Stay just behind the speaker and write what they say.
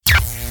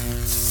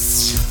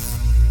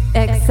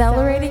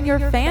Accelerating your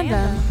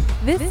fandom,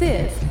 this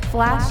is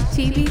Flash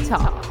TV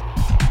Talk.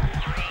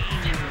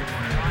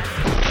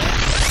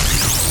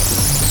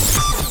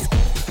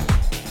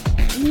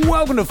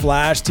 Welcome to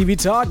Flash TV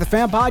Talk, the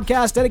fan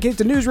podcast dedicated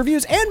to news,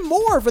 reviews, and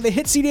more for the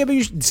hit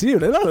CW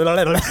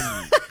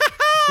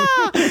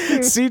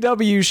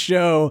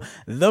show,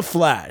 The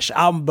Flash.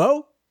 I'm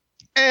Bo.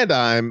 And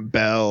I'm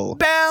Bell.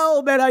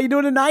 Bell, man, how you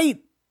doing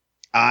tonight?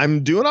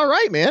 I'm doing all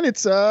right, man.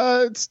 It's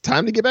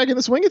time to get back in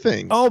the swing of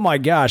things. Oh my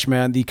gosh,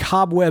 man. The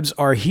cobwebs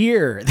are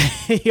here.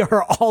 They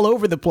are all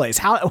over the place.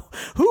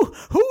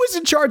 Who is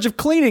in charge of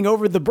cleaning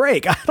over the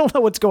break? I don't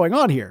know what's going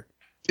on here.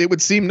 It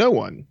would seem no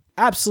one.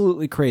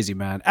 Absolutely crazy,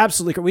 man.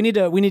 Absolutely.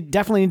 We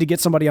definitely need to get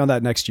somebody on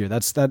that next year.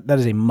 That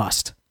is a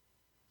must.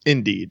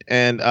 Indeed.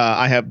 And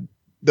I have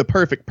the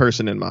perfect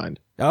person in mind.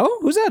 Oh,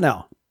 who's that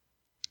now?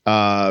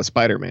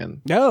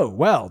 Spider-Man. Oh,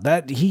 well,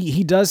 that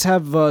he does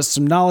have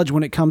some knowledge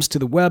when it comes to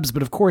the webs,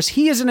 but of course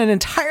he is in an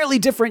entirely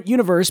different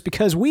universe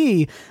because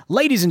we,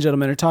 ladies and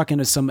gentlemen, are talking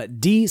to some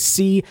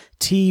DC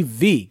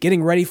TV,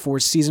 getting ready for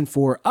season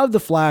 4 of The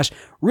Flash.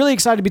 Really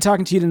excited to be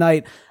talking to you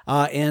tonight,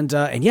 and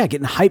yeah,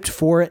 getting hyped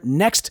for it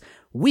next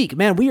week.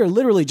 Man, we are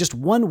literally just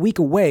 1 week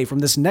away from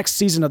this next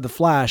season of The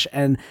Flash,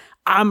 and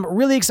I'm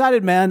really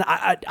excited, man.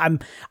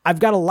 I've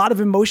got a lot of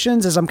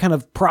emotions as I'm kind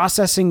of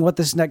processing what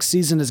this next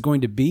season is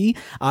going to be.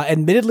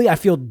 Admittedly, I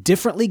feel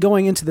differently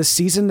going into this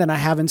season than I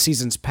have in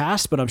seasons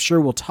past, but I'm sure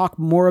we'll talk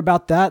more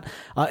about that.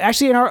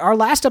 Actually, in our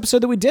last episode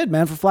that we did,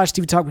 man, for Flash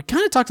TV Talk, we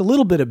kind of talked a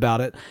little bit about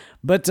it.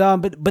 But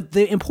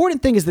the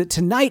important thing is that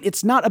tonight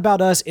it's not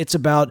about us; it's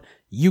about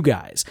you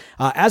guys.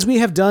 As we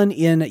have done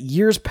in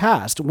years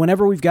past,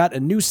 whenever we've got a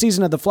new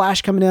season of The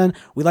Flash coming in,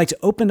 we like to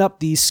open up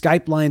these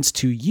Skype lines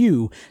to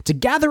you to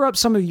gather up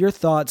some of your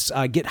thoughts,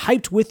 get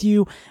hyped with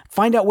you,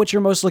 find out what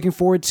you're most looking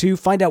forward to,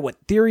 find out what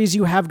theories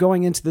you have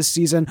going into this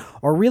season,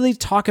 or really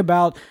talk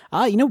about,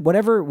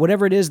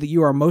 whatever it is that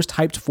you are most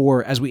hyped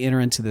for as we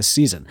enter into this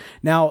season.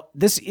 Now,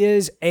 this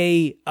is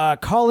a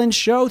call-in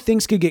show.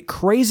 Things could get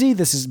crazy.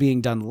 This is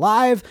being done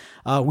live.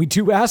 We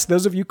do ask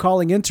those of you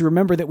calling in to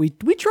remember that we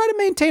try to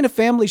maintain a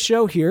family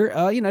show here.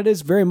 It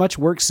is very much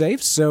work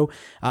safe. So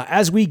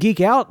as we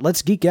geek out,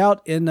 let's geek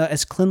out in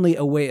as cleanly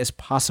a way as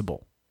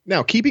possible.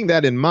 Now, keeping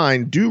that in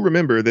mind, do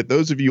remember that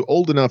those of you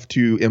old enough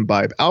to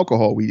imbibe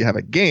alcohol, we have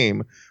a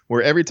game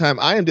where every time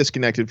I am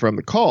disconnected from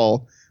the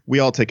call, we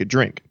all take a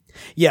drink.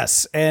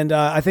 Yes, and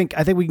I think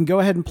we can go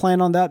ahead and plan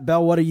on that.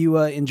 Belle, what are you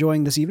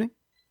enjoying this evening?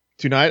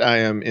 Tonight, I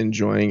am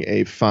enjoying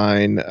a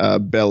fine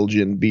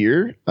Belgian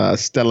beer,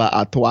 Stella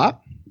Artois.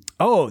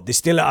 Oh, the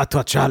Stella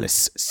Artois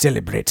Chalice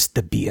celebrates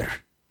the beer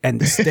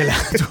and the Stella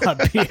Artois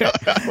beer.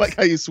 I like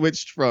how you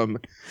switched from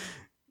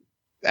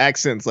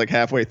accents like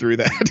halfway through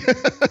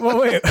that.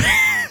 Well, wait.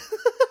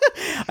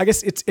 I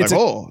guess it's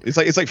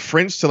like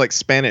French to like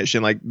Spanish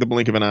in like the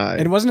blink of an eye.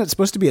 And wasn't it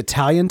supposed to be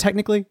Italian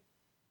technically?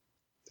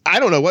 I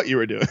don't know what you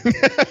were doing.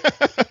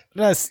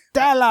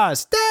 Stella.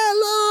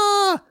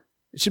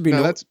 It should be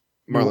that's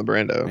Marlon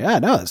Brando. Yeah,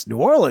 no, it's New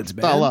Orleans,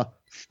 man.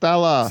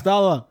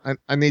 Stella.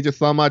 I need you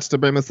so much to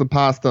bring me some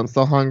pasta. I'm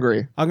so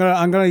hungry. I'm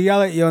gonna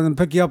yell at you and then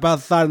pick you up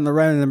outside in the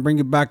rain and then bring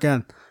you back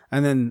in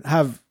and then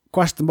have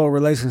questionable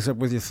relationship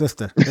with your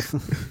sister.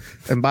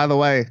 And by the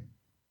way,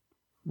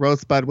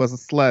 Rosebud was a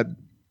sled.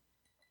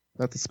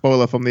 That's a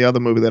spoiler from the other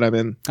movie that I'm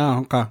in. Oh,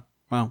 okay.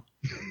 Wow.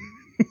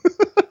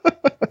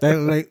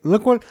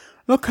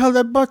 Look how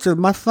they butchered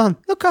my son.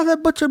 Look how they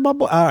butchered my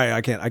boy. All right,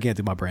 I can't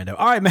do my Brando.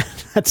 All right, man.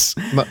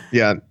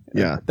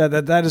 Yeah.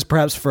 That is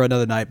perhaps for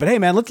another night. But hey,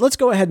 man, let's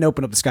go ahead and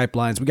open up the Skype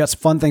lines. We got some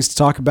fun things to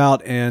talk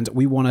about, and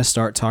we want to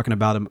start talking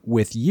about them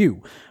with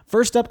you.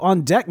 First up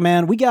on deck,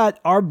 man, we got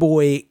our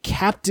boy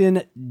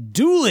Captain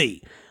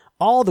Dooley,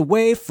 all the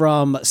way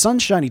from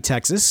sunshiny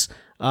Texas,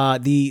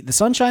 the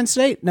Sunshine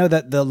State. No,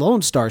 the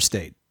Lone Star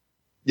State.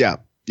 Yeah,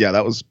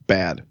 that was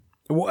bad.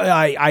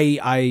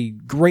 I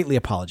greatly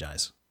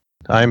apologize.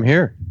 I'm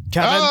here.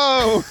 Kevin.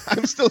 Oh,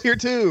 I'm still here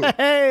too.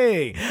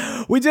 Hey,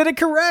 we did it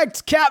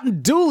correct.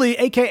 Captain Dooley,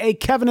 a.k.a.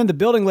 Kevin in the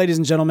building, ladies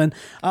and gentlemen.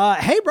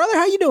 Hey, brother,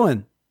 how you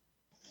doing?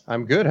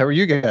 I'm good. How are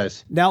you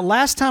guys? Now,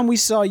 last time we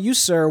saw you,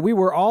 sir, we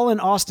were all in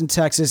Austin,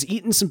 Texas,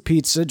 eating some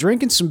pizza,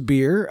 drinking some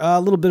beer, a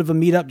little bit of a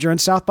meetup during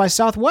South by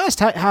Southwest.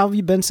 How have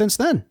you been since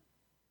then?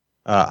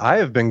 I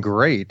have been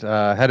great.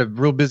 Had a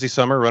real busy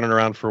summer running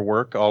around for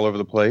work all over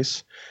the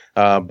place,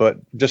 but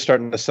just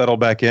starting to settle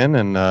back in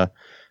and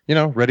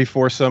ready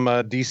for some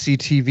DC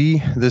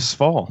TV this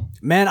fall.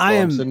 Man, I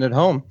am sitting at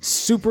home.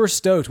 Super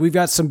stoked. We've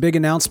got some big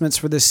announcements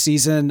for this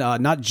season,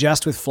 not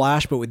just with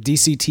Flash, but with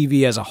DC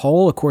TV as a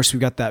whole. Of course, we've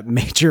got that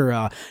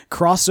major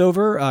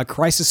crossover,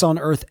 Crisis on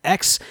Earth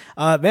X.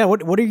 Man,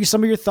 what are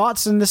some of your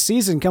thoughts in this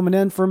season coming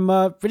in from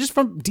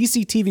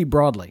DC TV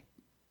broadly?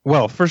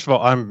 Well, first of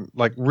all, I'm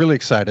really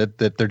excited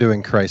that they're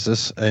doing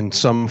Crisis in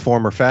some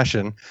form or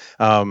fashion,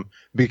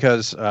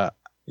 because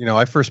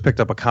I first picked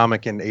up a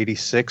comic in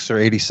 86 or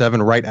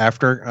 87, right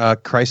after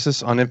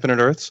Crisis on Infinite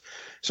Earths.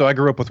 So I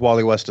grew up with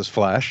Wally West as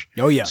Flash.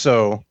 Oh yeah.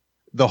 So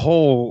the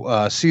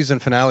whole season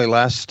finale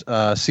last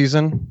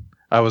season,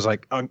 I was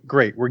like, oh,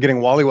 great, we're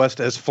getting Wally West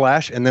as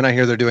Flash, and then I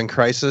hear they're doing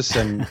Crisis,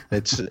 and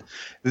it's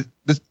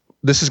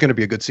this is going to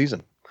be a good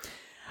season.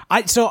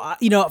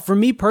 For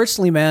me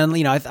personally, man,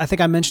 I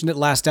think I mentioned it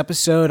last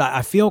episode.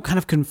 I feel kind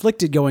of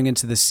conflicted going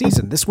into this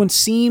season. This one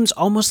seems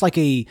almost like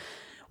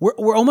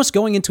we're almost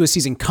going into a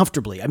season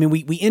comfortably. I mean,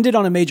 we ended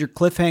on a major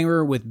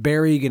cliffhanger with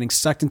Barry getting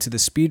sucked into the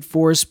Speed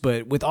Force,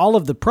 but with all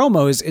of the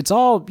promos, it's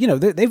all,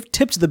 they've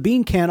tipped the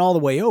bean can all the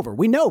way over.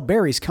 We know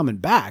Barry's coming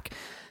back.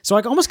 So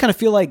I almost kind of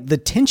feel like the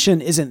tension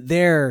isn't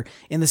there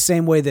in the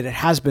same way that it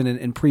has been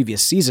in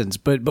previous seasons.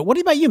 But what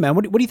about you, man?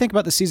 What do you think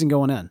about the season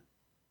going in?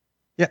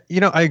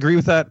 Yeah, I agree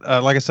with that.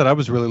 Like I said, I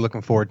was really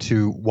looking forward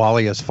to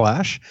Wally as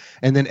Flash,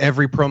 and then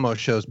every promo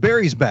shows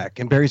Barry's back,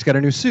 and Barry's got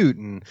a new suit,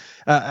 and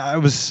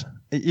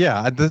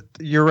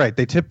you're right.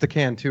 They tipped the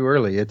can too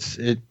early.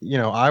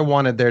 I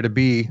wanted there to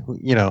be,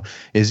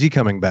 is he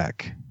coming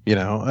back?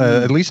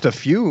 At least a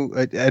few,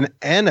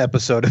 an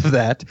episode of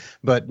that.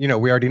 But, we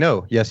already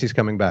know, yes, he's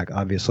coming back,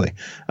 obviously.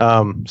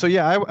 I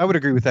would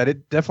agree with that.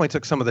 It definitely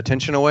took some of the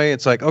tension away.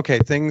 It's like, okay,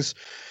 things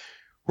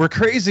were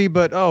crazy,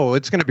 but,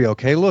 it's going to be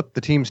okay. Look,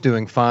 the team's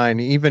doing fine.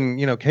 Even,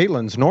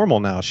 Caitlin's normal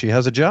now. She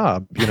has a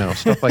job,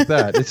 stuff like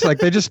that. It's like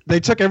they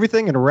took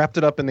everything and wrapped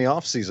it up in the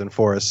off season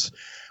for us.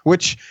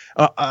 Which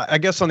I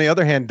guess on the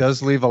other hand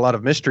does leave a lot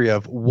of mystery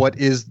of what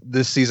is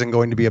this season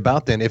going to be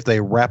about then if they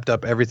wrapped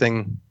up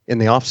everything in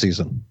the off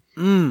season.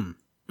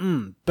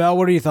 Bell,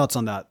 what are your thoughts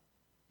on that?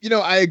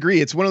 I agree.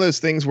 It's one of those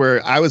things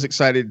where I was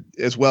excited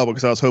as well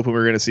because I was hoping we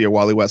were going to see a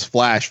Wally West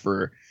Flash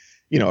for,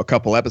 a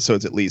couple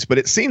episodes at least. But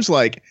it seems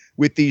like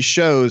with these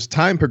shows,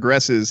 time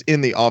progresses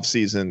in the off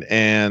season,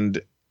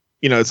 and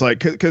it's like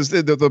because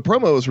the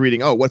promo was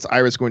reading, what's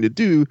Iris going to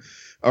do?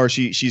 Or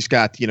she's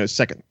got,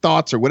 second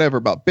thoughts or whatever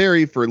about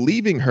Barry for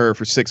leaving her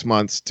for 6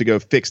 months to go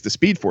fix the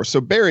Speed Force. So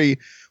Barry,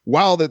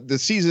 while the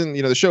season,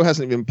 the show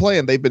hasn't even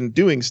planned, they've been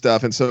doing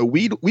stuff. And so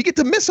we get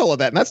to miss all of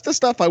that. And that's the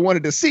stuff I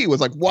wanted to see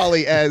was like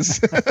Wally as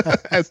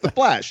as the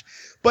Flash.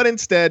 But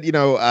instead,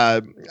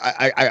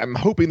 I'm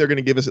hoping they're going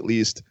to give us at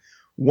least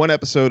one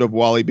episode of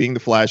Wally being the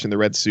Flash in the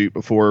red suit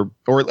before,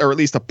 or at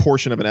least a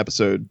portion of an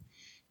episode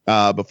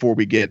before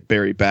we get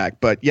Barry back.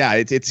 But yeah,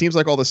 it seems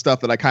like all the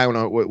stuff that I kind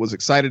of was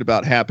excited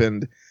about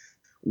happened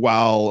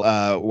while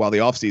the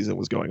off season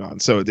was going on.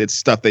 So it's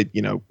stuff they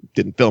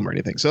didn't film or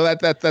anything. So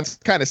that's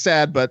kind of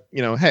sad. But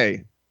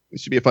hey, it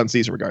should be a fun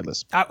season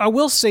regardless. I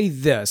will say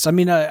this. I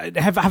mean,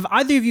 have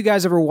either of you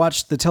guys ever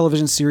watched the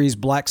television series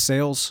Black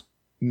Sails?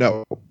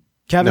 No.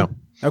 Kevin? No.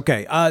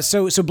 Okay,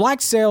 so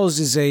Black Sails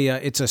is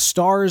it's a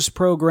Stars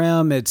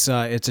program. It's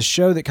a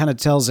show that kind of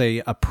tells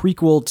a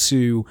prequel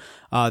to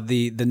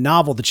the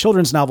novel, the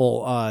children's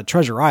novel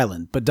Treasure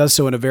Island, but does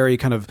so in a very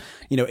kind of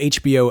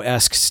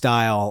HBO-esque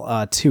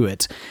style to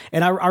it.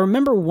 And I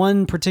remember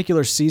one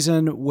particular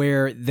season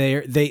where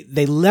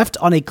they left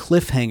on a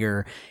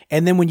cliffhanger,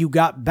 and then when you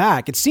got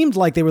back, it seemed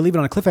like they were leaving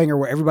on a cliffhanger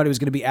where everybody was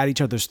going to be at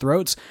each other's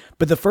throats.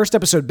 But the first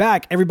episode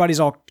back, everybody's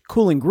all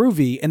cool and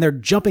groovy, and they're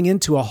jumping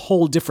into a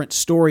whole different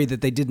story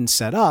that they didn't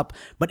set up,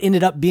 but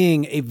ended up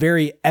being a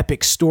very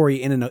epic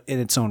story in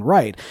its own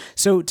right.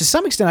 So to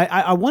some extent,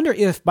 I wonder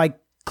if by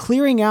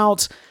clearing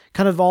out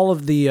kind of all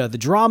of the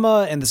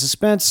drama and the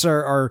suspense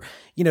are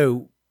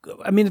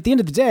I mean, at the end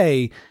of the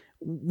day,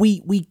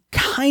 we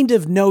kind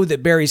of know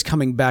that Barry's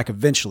coming back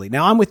eventually.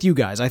 Now, I'm with you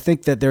guys. I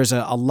think that there's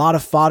a lot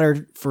of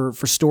fodder for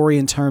story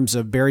in terms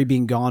of Barry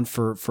being gone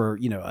for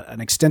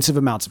an extensive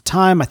amounts of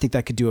time. I think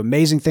that could do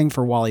amazing thing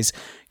for Wally's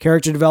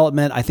character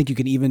development. I think you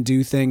can even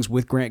do things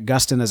with Grant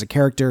Gustin as a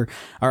character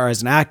or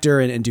as an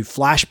actor and do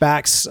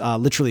flashbacks,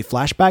 literally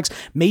flashbacks.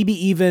 Maybe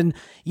even,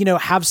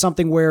 have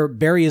something where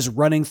Barry is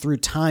running through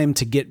time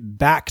to get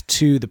back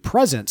to the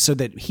present so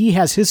that he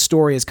has his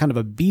story as kind of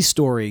a B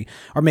story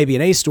or maybe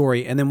an A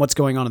story. And then what's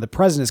going on in the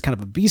present is kind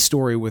of a B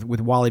story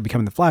with Wally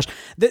becoming the Flash.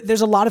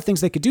 There's a lot of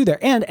things they could do there.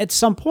 And at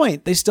some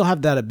point, they still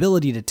have that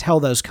ability to tell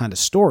those kind of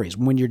stories.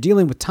 When you're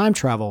dealing with time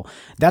travel,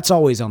 that's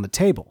always on the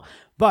table.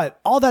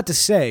 But all that to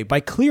say, by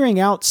clearing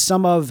out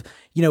some of,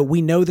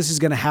 we know this is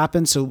going to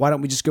happen, so why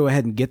don't we just go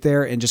ahead and get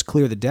there and just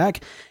clear the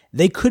deck?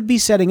 They could be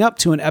setting up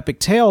to an epic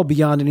tale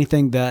beyond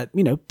anything that,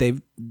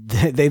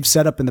 they've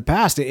set up in the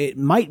past. It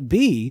might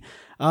be,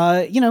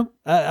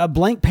 a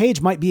blank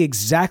page might be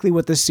exactly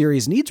what this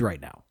series needs right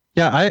now.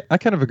 Yeah, I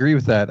kind of agree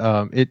with that.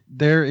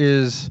 There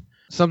is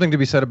something to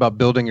be said about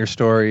building your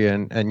story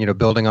and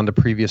building on the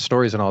previous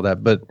stories and all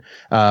that. But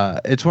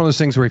it's one of those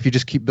things where if you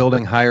just keep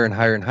building higher and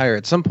higher and higher,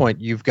 at some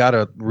point you've got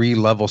to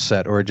re-level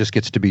set or it just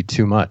gets to be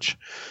too much.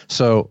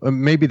 So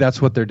maybe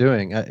that's what they're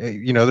doing.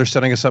 They're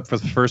setting us up for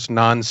the first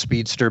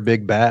non-speedster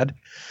big bad.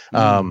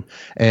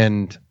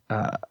 And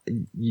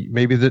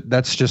maybe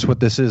that's just what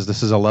this is.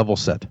 This is a level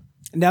set.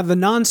 Now, the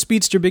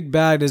non-speedster big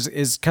bad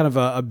is kind of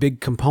a big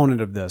component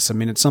of this. I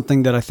mean, it's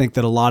something that I think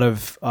that a lot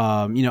of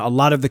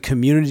the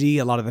community,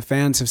 a lot of the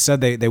fans have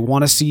said they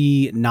want to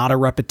see not a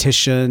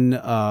repetition,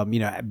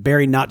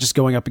 Barry not just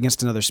going up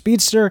against another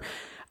speedster.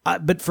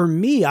 But for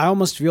me, I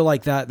almost feel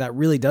like that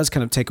really does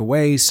kind of take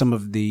away some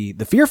of the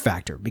fear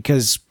factor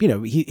because,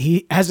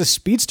 he has a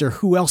speedster.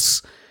 Who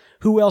else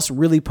who else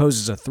really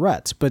poses a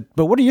threat? But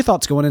what are your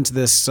thoughts going into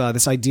this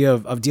this idea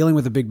of dealing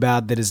with a big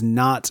bad that is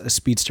not a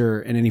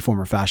speedster in any form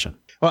or fashion?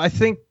 Well, I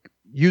think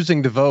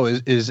using DeVoe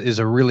is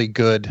a really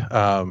good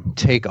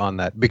take on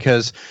that,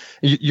 because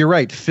you're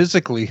right.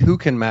 Physically, who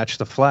can match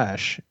the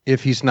Flash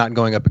if he's not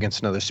going up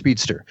against another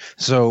speedster?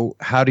 So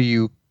how do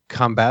you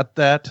combat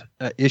that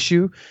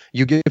issue?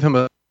 You give him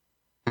a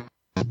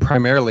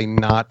primarily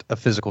not a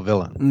physical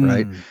villain,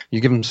 right?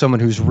 You give him someone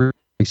who's really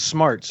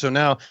smart. So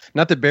now,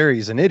 not that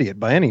Barry's an idiot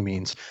by any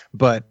means,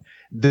 but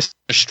this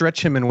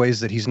stretch him in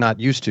ways that he's not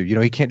used to.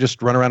 He can't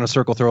just run around in a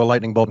circle, throw a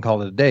lightning bolt, and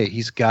call it a day.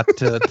 He's got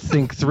to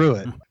think through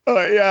it.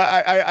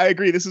 Yeah, I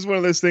agree. This is one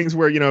of those things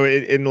where,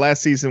 in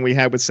last season we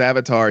had with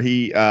Savitar,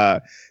 he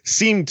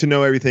seemed to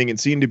know everything and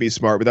seemed to be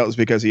smart, but that was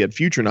because he had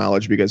future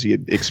knowledge, because he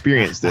had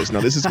experienced this.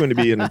 Now, this is going to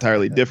be an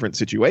entirely different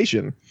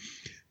situation,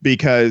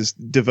 because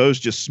DeVoe's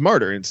just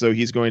smarter, and so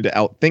he's going to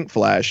outthink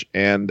Flash,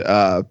 and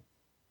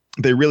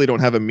they really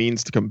don't have a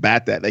means to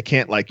combat that. They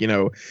can't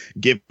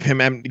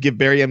give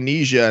Barry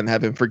amnesia and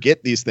have him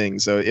forget these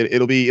things. So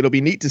it'll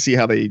be neat to see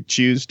how they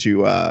choose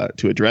to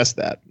address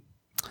that.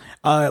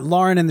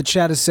 Lauren in the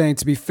chat is saying,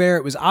 to be fair,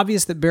 it was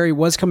obvious that Barry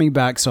was coming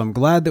back, so I'm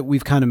glad that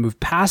we've kind of moved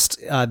past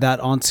that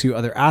onto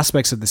other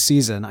aspects of the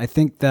season. I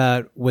think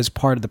that was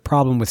part of the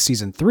problem with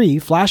season 3,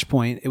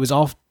 Flashpoint. It was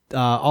all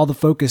the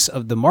focus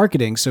of the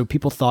marketing, so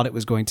people thought it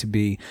was going to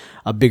be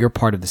a bigger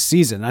part of the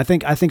season. I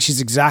think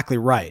she's exactly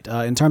right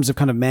in terms of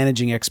kind of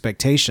managing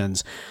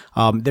expectations.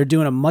 They're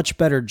doing a much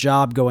better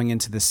job going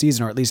into the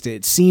season, or at least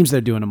it seems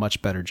they're doing a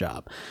much better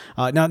job.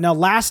 Now,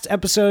 last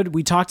episode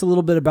we talked a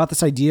little bit about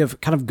this idea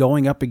of kind of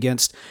going up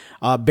against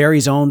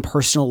Barry's own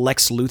personal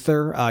Lex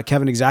Luthor.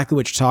 Kevin, exactly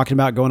what you're talking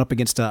about, going up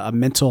against a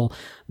mental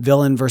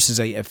villain versus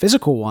a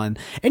physical one.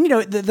 And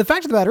the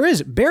fact of the matter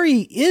is,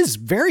 Barry is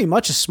very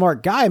much a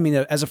smart guy. I mean,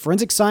 as a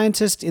forensic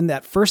scientist, in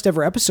that first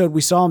ever episode,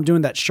 we saw him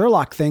doing that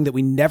Sherlock thing that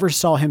we never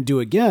saw him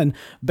do again.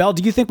 Bell,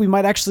 do you think we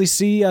might actually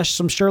see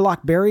some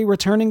Sherlock Barry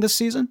returning this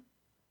season?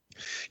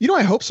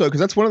 I hope so,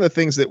 because that's one of the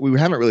things that we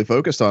haven't really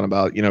focused on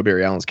about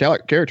Barry Allen's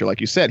character. Like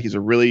you said, he's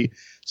a really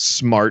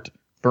smart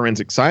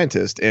forensic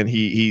scientist, and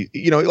he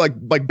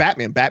like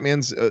Batman.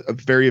 Batman's a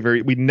very,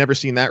 very, we've never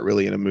seen that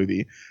really in a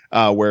movie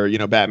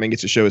where Batman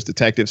gets to show his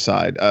detective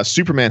side.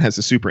 Superman has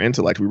the super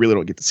intellect. We really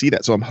don't get to see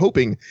that. So I'm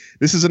hoping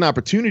this is an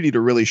opportunity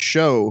to really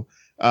show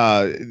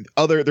there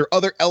are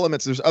other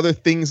elements. There's other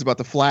things about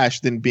the Flash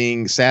than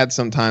being sad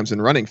sometimes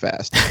and running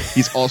fast.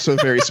 He's also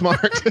very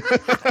smart.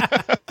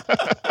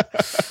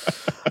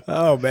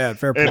 Oh man,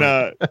 fair point.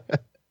 And,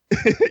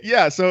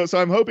 yeah, so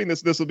I'm hoping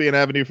this will be an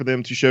avenue for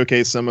them to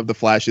showcase some of the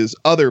Flash's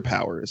other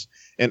powers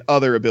and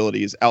other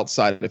abilities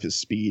outside of his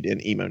speed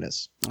and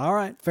emo-ness. All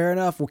right, fair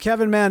enough. Well,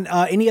 Kevin, man,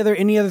 any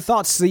other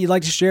thoughts that you'd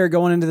like to share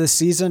going into this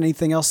season?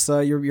 Anything else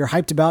you're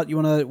hyped about? You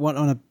want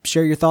to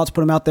share your thoughts, put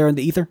them out there in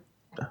the ether?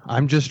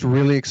 I'm just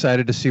really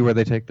excited to see where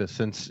they take this,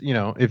 since,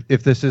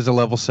 if this is a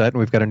level set and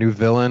we've got a new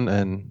villain,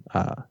 and,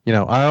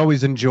 I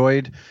always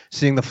enjoyed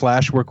seeing the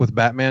Flash work with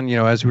Batman,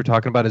 as we were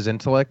talking about his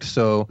intellect.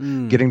 So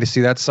getting to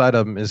see that side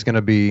of him is going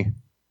to be,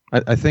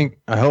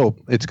 I hope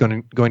it's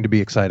going to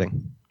be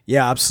exciting.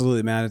 Yeah,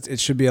 absolutely, man. It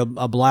should be a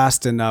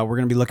blast, and we're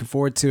going to be looking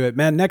forward to it.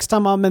 Man, next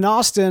time I'm in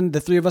Austin,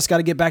 the three of us got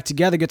to get back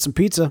together, get some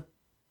pizza.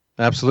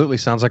 Absolutely.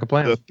 Sounds like a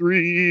plan. The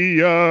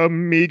three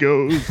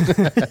amigos.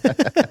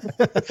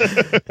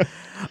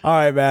 All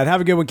right, man. Have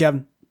a good one,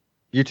 Kevin.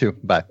 You too.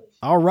 Bye.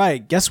 All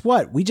right. Guess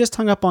what? We just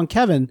hung up on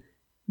Kevin.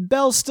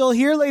 Bell's still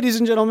here, ladies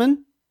and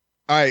gentlemen.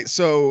 All right.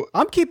 So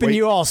I'm keeping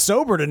you all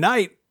sober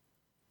tonight.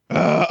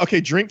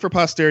 Okay. Drink for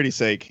posterity's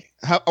sake.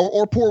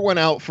 Or pour one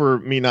out for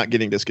me not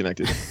getting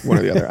disconnected. One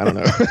or the other. I don't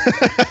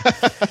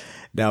know.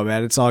 No,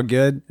 man, it's all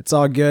good. It's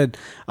all good.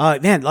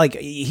 Man, like,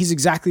 he's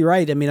exactly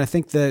right. I mean, I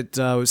think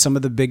that some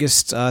of the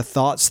biggest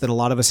thoughts that a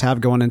lot of us have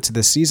going into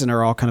this season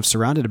are all kind of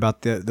surrounded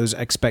about those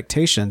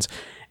expectations.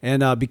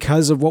 And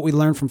because of what we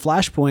learned from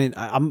Flashpoint,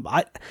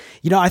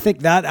 I think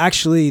that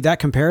actually, that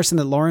comparison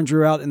that Lauren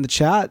drew out in the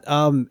chat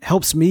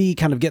helps me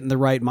kind of get in the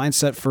right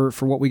mindset for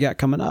what we got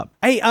coming up.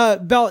 Hey,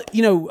 Bell,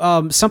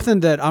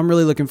 something that I'm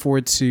really looking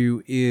forward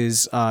to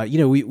is,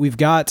 we've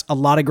got a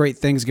lot of great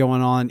things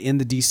going on in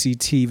the DC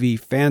TV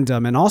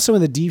fandom and also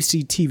in the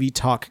DC TV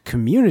Talk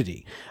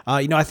community.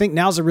 I think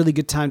now's a really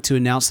good time to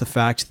announce the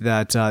fact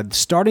that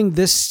starting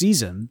this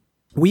season,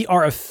 we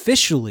are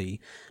officially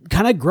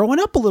kind of growing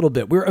up a little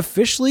bit. We're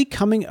officially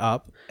coming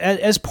up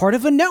as part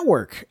of a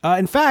network.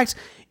 In fact,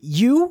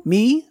 you,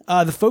 me,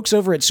 the folks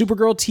over at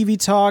Supergirl TV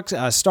Talk,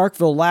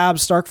 Starkville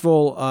Labs,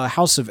 Starkville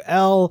House of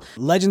L,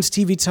 Legends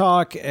TV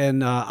Talk,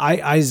 and the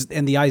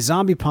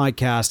iZombie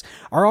podcast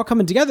are all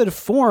coming together to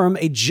form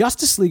a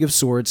Justice League of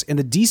sorts in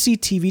the DC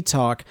TV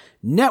Talk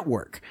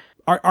network.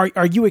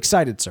 Are you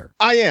excited, sir?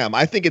 I am.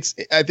 I think it's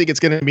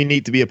going to be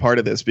neat to be a part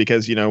of this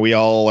because, we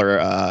all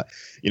are,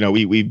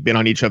 we've been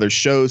on each other's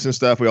shows and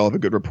stuff. We all have a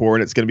good rapport,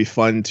 and it's going to be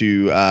fun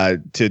to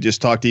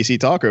just talk DC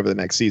Talk over the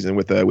next season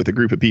with a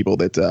group of people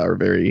that are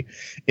very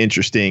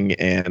interesting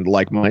and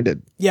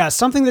like-minded. Yeah,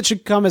 something that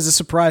should come as a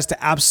surprise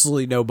to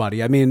absolutely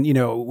nobody. I mean,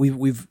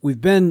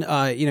 we've been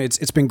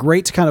it's been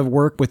great to kind of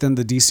work within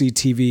the DC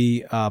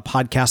TV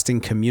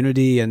podcasting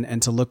community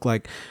and to look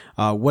like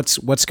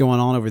what's going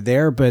on over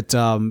there. But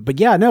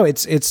yeah, no,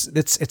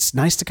 it's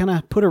nice to kind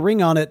of put a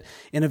ring on it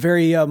in a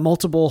very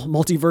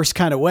multiverse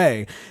kind of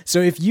way. So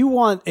if you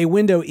want a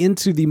window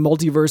into the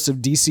multiverse of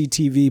DC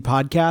TV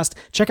podcast,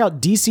 check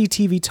out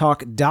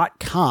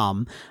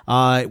DCTVtalk.com.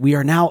 We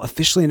are now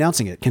officially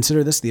announcing it.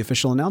 Consider this the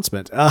official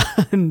announcement.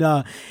 And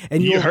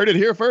you heard it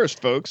here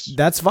first, folks.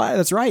 That's fine.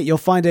 That's right. You'll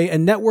find a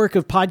network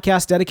of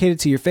podcasts dedicated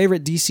to your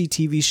favorite DC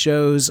TV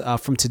shows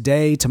from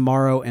today,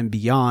 tomorrow, and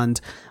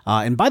beyond.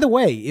 And by the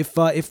way,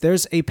 if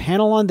there's a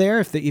panel on there,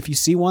 if you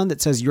see one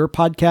that says your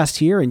podcast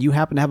here and you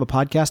happen to have a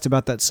podcast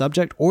about that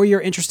subject, or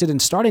you're interested in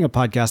starting a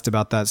podcast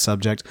about that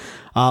subject,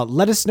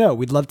 let us know.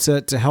 We'd love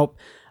to help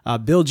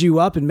build you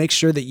up and make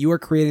sure that you are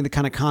creating the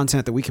kind of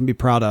content that we can be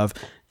proud of,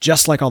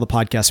 just like all the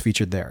podcasts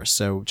featured there.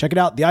 So check it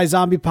out. The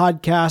iZombie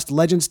podcast,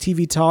 Legends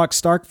TV Talk,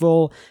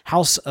 Starkville,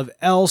 House of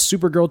L,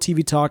 Supergirl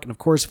TV Talk, and of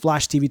course,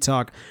 Flash TV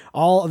Talk,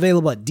 all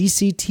available at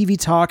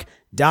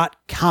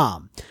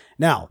DCTVtalk.com.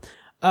 Now,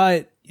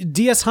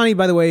 DS Honey,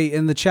 by the way,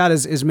 in the chat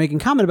is making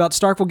comment about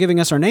Starkville giving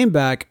us our name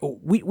back.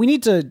 We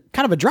need to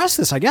kind of address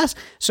this, I guess.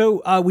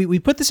 So we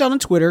put this out on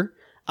Twitter.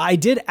 I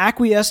did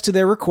acquiesce to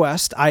their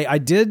request. I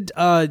did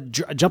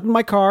jump in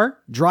my car,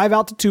 drive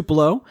out to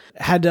Tupelo,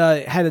 had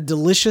a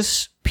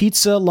delicious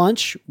pizza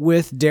lunch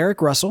with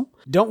Derek Russell.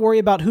 Don't worry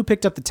about who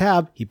picked up the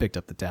tab. He picked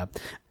up the tab.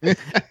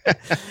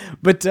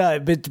 But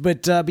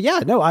yeah,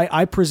 no,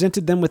 I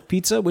presented them with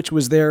pizza, which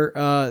was their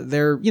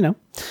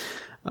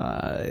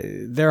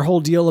whole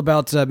deal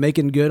about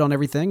making good on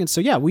everything. And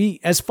so, yeah,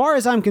 as far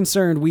as I'm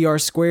concerned, we are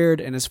squared.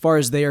 And as far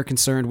as they are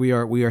concerned, we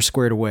are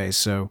squared away.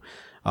 So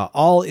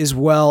all is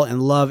well in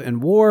love and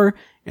war,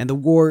 and the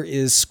war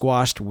is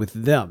squashed with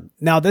them.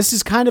 Now, this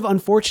is kind of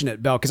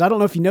unfortunate, Bell, because I don't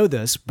know if you know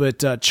this,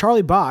 but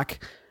Charlie Bach,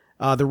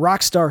 the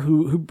rock star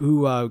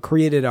who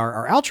created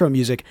our outro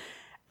music,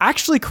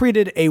 actually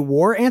created a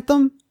war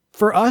anthem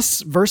for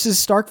us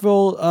versus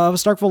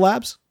Starkville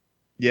Labs.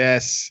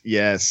 Yes.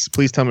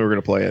 Please tell me we're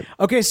going to play it.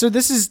 Okay, so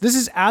this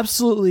is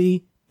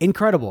absolutely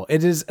incredible.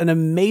 It is an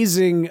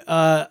amazing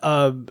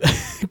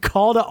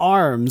call to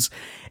arms,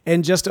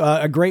 and just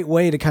a great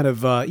way to kind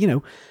of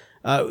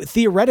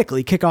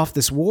theoretically kick off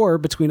this war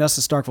between us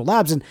and Starkville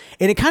Labs, and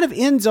it kind of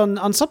ends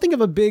on something of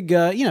a big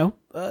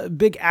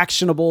big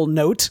actionable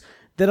note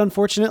that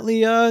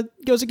unfortunately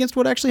goes against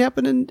what actually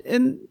happened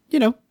in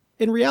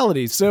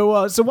reality.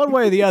 So one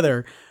way or the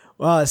other.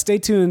 Stay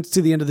tuned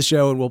to the end of the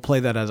show, and we'll play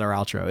that as our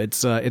outro.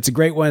 It's a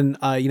great one.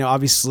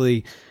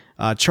 Obviously,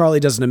 Charlie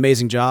does an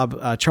amazing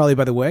job. Charlie,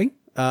 by the way,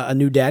 a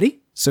new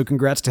daddy, so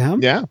congrats to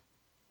him. Yeah,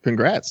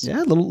 congrats.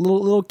 Yeah,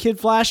 little kid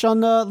Flash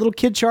on little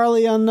kid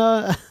Charlie on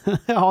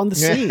on the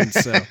scene.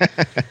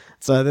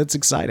 So that's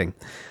exciting.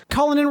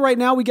 Calling in right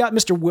now, we got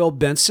Mr. Will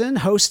Benson,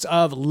 host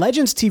of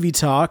Legends TV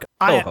Talk.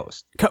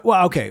 Co-host.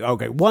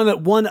 Okay. One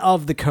of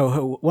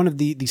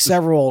the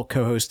several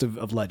co-hosts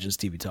of Legends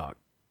TV Talk.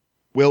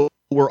 Will.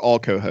 We're all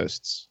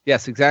co-hosts.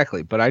 Yes,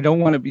 exactly. But I don't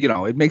want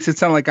to, it makes it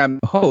sound like I'm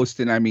a host.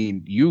 And I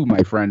mean, you,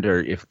 my friend,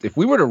 or if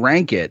we were to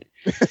rank it,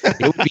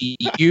 it would be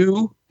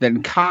you,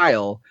 then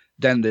Kyle,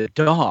 then the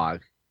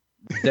dog,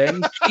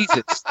 then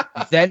Jesus,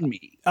 then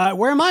me.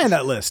 Where am I on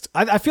that list?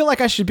 I feel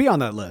like I should be on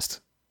that list.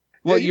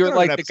 Well, you're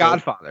like the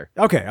Godfather.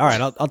 Okay. All right.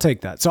 I'll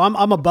take that. So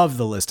I'm above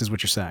the list is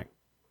what you're saying.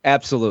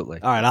 Absolutely.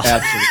 All right.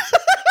 Absolutely.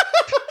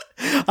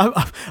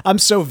 I'm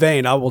so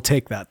vain. I will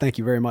take that. Thank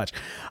you very much.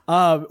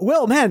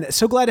 Will, man,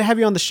 so glad to have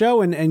you on the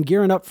show and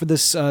gearing up for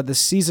this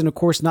season, of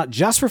course, not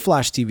just for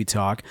Flash TV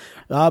Talk,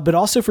 but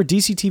also for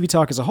DC TV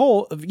Talk as a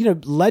whole.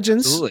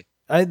 Legends. Absolutely.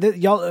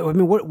 Y'all, I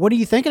mean, what are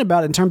you thinking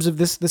about in terms of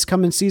this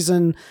coming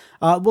season?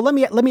 Well, let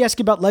me ask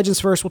you about Legends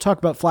first. We'll talk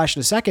about Flash in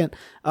a second.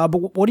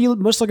 But what are you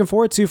most looking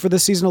forward to for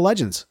this season of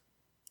Legends?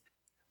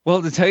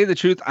 Well, to tell you the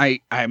truth,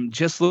 I'm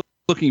just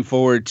looking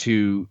forward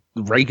to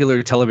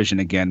regular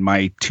television again.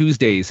 My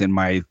Tuesdays and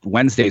my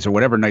Wednesdays or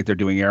whatever night they're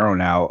doing Arrow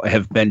now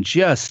have been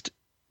just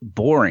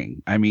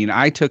boring. I mean,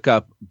 I took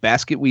up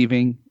basket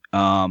weaving.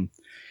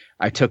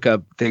 I took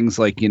up things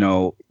like,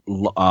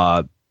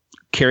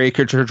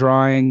 caricature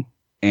drawing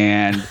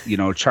and,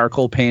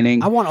 charcoal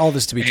painting. I want all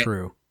this to be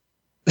true.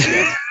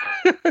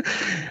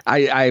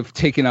 I've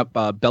taken up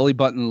belly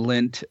button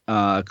lint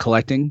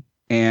collecting.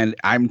 And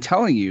I'm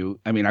telling you,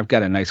 I mean, I've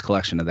got a nice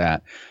collection of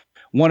that.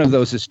 One of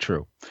those is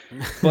true.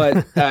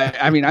 But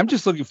I'm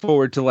just looking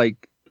forward to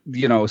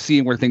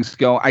seeing where things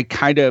go.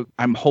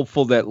 I'm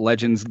hopeful that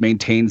Legends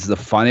maintains the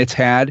fun it's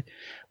had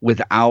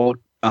without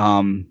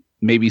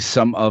maybe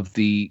some of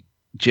the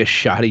just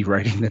shoddy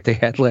writing that they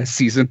had last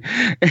season.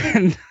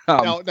 And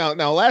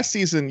now last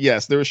season,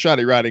 yes, there was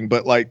shoddy writing,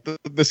 but like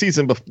the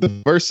season,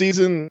 the first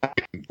season,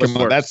 come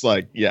on, that's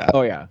like, yeah,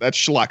 oh yeah, that's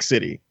Schlock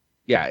City.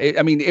 Yeah,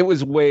 it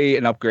was way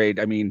an upgrade.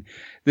 I mean,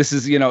 this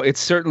is, it's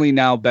certainly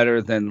now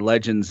better than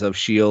Legends of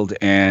S.H.I.E.L.D.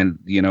 and,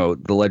 the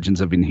Legends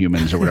of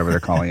Inhumans or whatever they're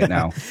calling it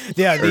now.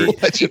 Yeah,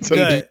 Legends of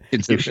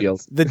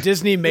S.H.I.E.L.D. The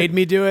Disney made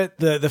me do it.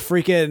 The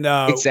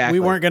freaking, exactly.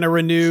 We weren't going to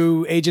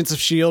renew Agents of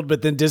S.H.I.E.L.D.,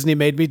 but then Disney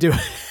made me do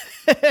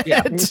it.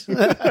 Yeah.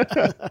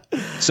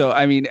 So,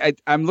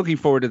 I'm looking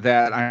forward to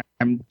that.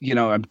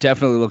 I'm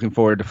definitely looking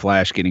forward to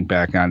Flash getting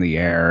back on the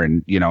air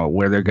and,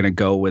 where they're going to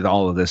go with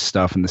all of this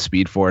stuff in the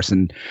Speed Force.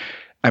 And,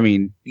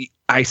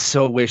 I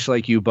so wish,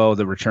 like you, Bo,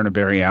 the Return of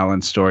Barry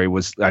Allen story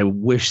I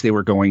wish they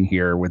were going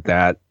here with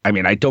that.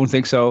 I don't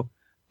think so,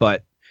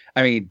 but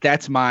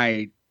that's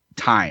my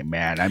time,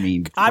 man.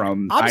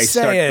 I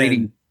started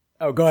reading.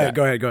 Oh, go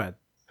ahead.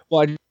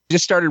 Well, I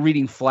just started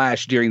reading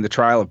Flash during the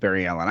trial of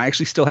Barry Allen. I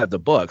actually still have the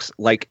books,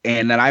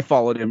 and then I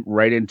followed him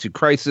right into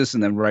Crisis,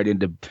 and then right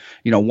into,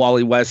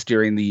 Wally West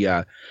during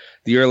the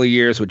early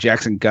years with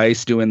Jackson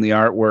Geist doing the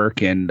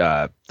artwork, and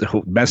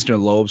Messner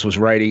Loebs was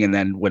writing. And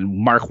then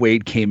when Mark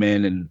Waid came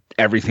in and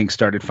everything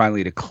started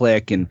finally to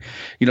click, and,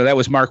 that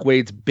was Mark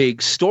Waid's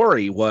big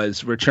story,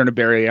 was Return of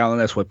Barry Allen.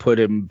 That's what put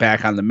him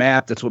back on the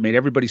map. That's what made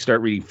everybody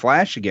start reading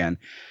Flash again.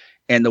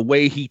 And the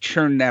way he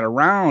churned that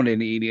around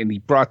and he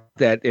brought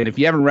that, and if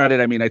you haven't read it,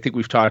 I think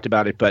we've talked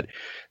about it, but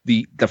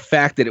the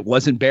fact that it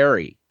wasn't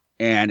Barry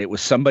and it was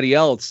somebody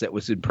else that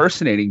was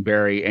impersonating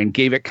Barry and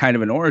gave it kind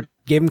of an origin.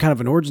 Gave him kind of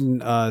an origin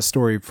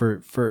story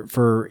for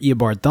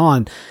Eobard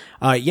Thawne.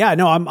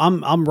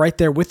 I'm right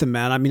there with him,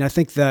 man. I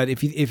think that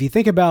if you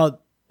think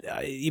about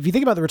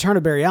the Return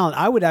of Barry Allen,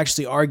 I would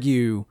actually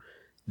argue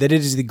that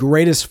it is the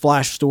greatest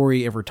Flash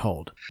story ever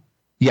told.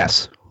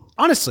 Yes.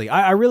 Honestly,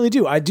 I really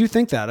do. I do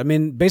think that.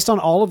 Based on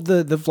all of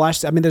the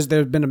Flash, there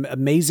have been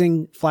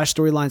amazing Flash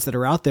storylines that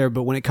are out there,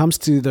 but when it comes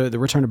to the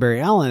Return of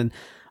Barry Allen,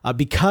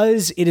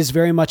 because it is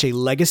very much a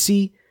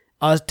legacy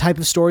type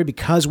of story,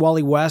 because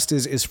Wally West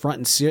is front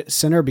and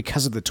center,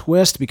 because of the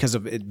twist, because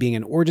of it being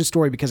an origin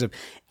story, because of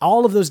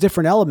all of those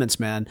different elements,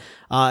 man.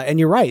 And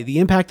you're right. The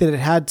impact that it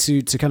had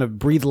to kind of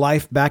breathe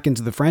life back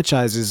into the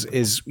franchise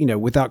is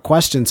without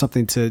question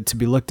something to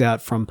be looked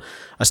at from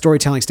a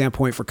storytelling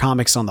standpoint for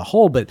comics on the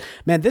whole. But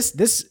man,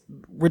 this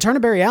Return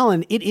of Barry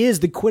Allen, it is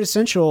the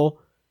quintessential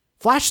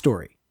Flash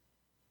story.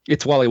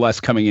 It's Wally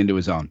West coming into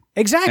his own.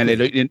 Exactly.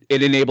 And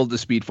it enabled the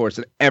Speed Force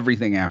and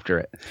everything after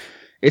it.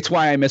 It's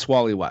why I miss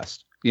Wally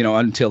West,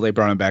 until they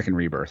brought him back in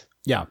Rebirth.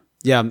 Yeah.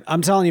 Yeah.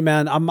 I'm telling you,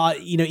 man, I'm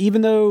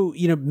even though,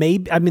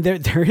 maybe,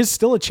 there is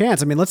still a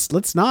chance.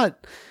 Let's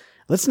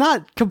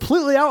not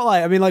completely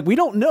outline. We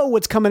don't know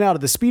what's coming out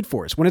of the Speed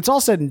Force. When it's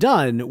all said and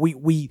done,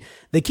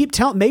 they keep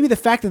telling, maybe the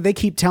fact that they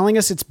keep telling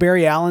us it's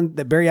Barry Allen,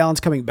 that Barry Allen's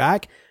coming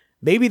back,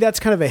 maybe that's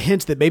kind of a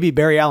hint that maybe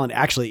Barry Allen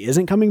actually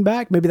isn't coming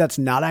back. Maybe that's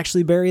not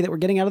actually Barry that we're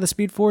getting out of the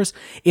Speed Force.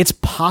 It's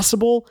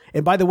possible.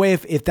 And by the way,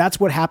 if that's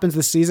what happens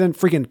this season,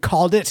 freaking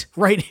called it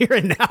right here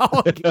and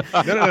now.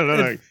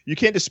 No. You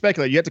can't just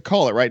speculate. You have to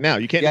call it right now.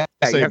 You can't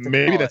say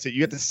maybe that's it.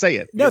 You have to say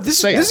it. No,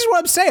 this is what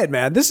I'm saying,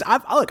 man.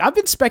 I've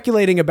been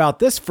speculating about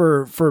this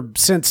for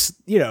since,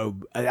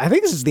 I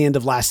think this is the end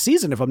of last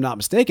season, if I'm not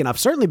mistaken. I've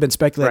certainly been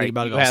speculating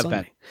about it all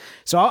Sunday.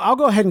 So I'll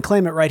go ahead and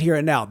claim it right here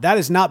and now. That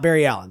is not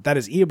Barry Allen. That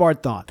is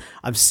Eobard Thawne.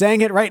 I'm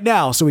saying it right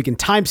now so we can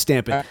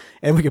timestamp it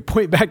and we can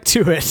point back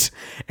to it.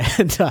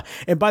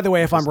 And by the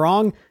way, if I'm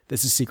wrong,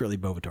 this is secretly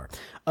Bovitor.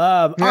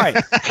 All right.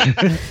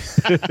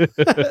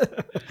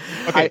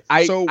 Okay.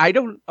 I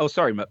don't. Oh,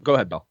 sorry. Go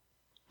ahead, Bill.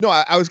 No,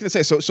 I was going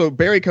to say, so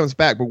Barry comes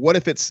back, but what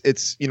if it's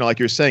like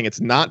you're saying, it's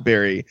not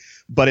Barry,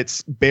 but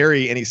it's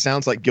Barry and he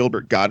sounds like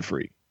Gilbert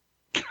Godfrey.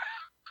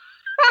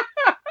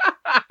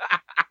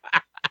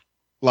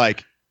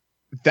 Like,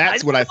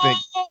 that's what I think.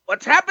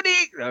 What's happening?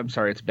 I'm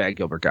sorry, it's bad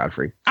Gilbert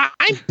Godfrey.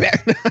 I'm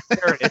bad.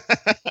 There it is.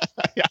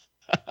 Yeah.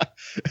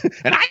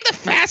 And I'm the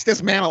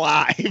fastest man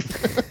alive.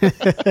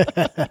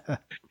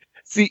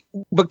 See,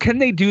 but can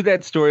they do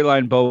that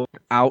storyline both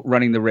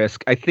outrunning the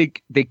risk? I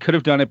think they could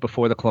have done it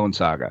before the Clone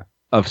Saga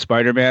of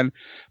Spider-Man.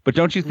 But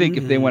don't you think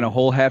if they went a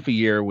whole half a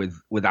year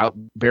without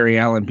Barry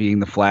Allen being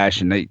the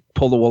Flash and they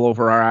pull the wool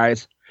over our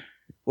eyes,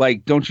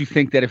 like, don't you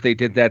think that if they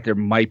did that, there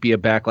might be a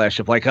backlash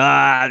of like,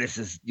 this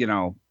is,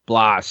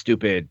 blah,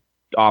 stupid,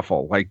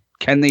 awful. Like,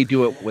 can they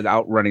do it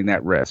without running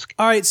that risk?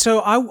 All right. So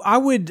I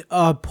would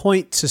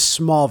point to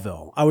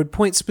Smallville. I would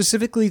point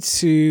specifically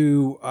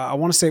to, I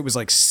want to say it was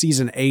like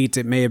season 8.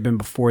 It may have been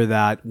before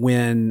that,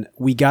 when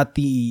we got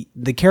the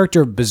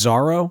character of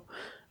Bizarro.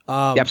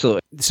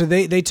 Absolutely. So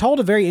they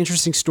told a very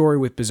interesting story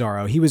with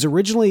Bizarro. He was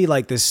originally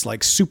like this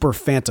like super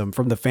phantom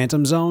from the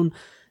Phantom Zone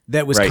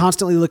that was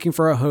constantly looking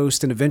for a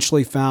host and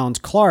eventually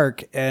found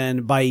Clark.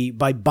 And by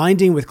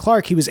binding with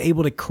Clark, he was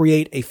able to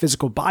create a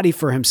physical body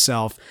for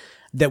himself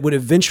that would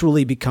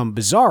eventually become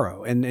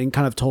Bizarro, and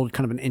kind of told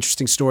kind of an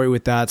interesting story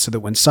with that, so that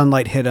when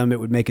sunlight hit him, it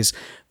would make his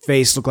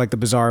face look like the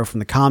Bizarro from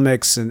the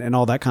comics and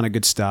all that kind of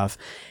good stuff.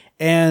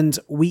 And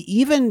we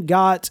even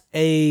got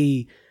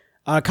a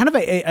kind of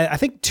I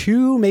think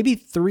 2, maybe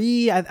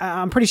 3,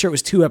 I'm pretty sure it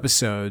was 2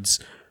 episodes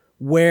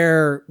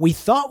where we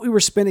thought we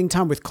were spending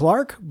time with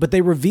Clark, but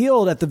they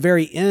revealed at the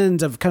very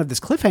end of kind of this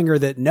cliffhanger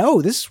that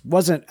no, this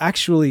wasn't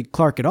actually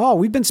Clark at all.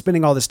 We've been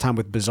spending all this time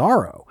with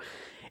Bizarro.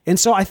 And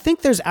so I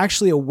think there's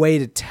actually a way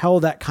to tell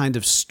that kind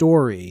of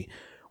story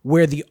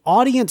where the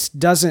audience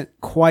doesn't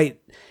quite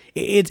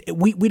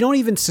we don't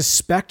even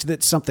suspect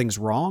that something's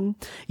wrong.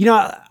 You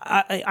know,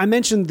 I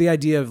mentioned the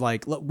idea of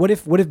like, what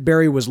if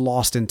Barry was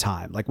lost in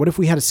time? Like, what if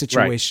we had a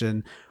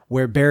situation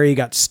where Barry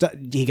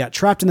he got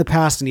trapped in the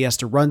past and he has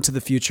to run to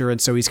the future.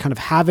 And so he's kind of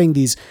having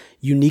these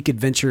unique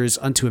adventures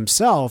unto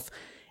himself.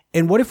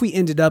 And what if we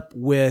ended up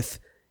with,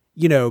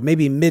 you know,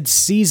 maybe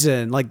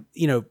mid-season, like,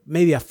 you know,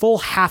 maybe a full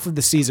half of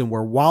the season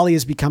where Wally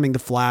is becoming the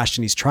Flash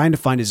and he's trying to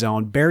find his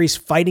own. Barry's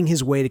fighting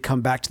his way to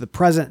come back to the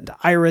present and to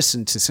Iris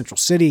and to Central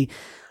City.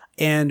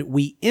 And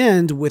we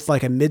end with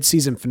like a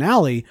mid-season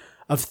finale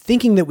of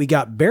thinking that we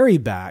got Barry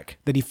back,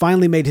 that he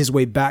finally made his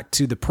way back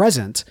to the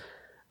present,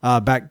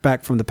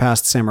 back from the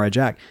past, Samurai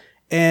Jack.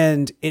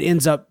 And it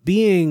ends up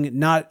being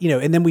not, you know,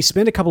 and then we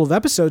spend a couple of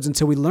episodes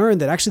until we learn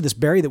that actually this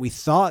Barry that we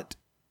thought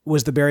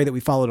was the Barry that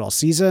we followed all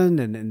season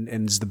and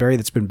is the Barry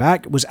that's been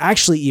back was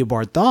actually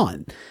Eobard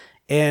Thawne.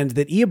 And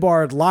that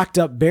Eobard locked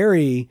up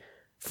Barry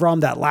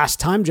from that last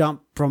time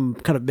jump from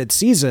kind of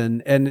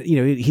mid-season. And, you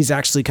know, he's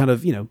actually kind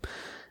of, you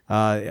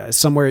know,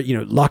 somewhere, you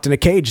know, locked in a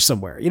cage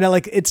somewhere, you know,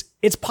 like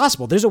it's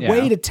possible. There's a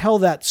way to tell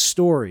that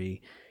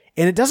story,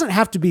 and it doesn't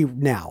have to be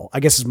now, I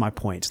guess is my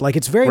point. Like,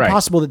 it's very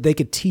possible that they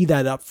could tee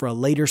that up for a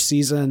later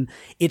season.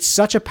 It's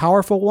such a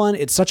powerful one.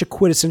 It's such a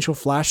quintessential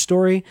Flash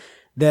story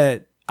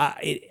that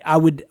I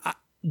would,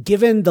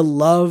 given the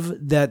love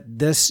that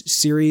this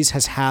series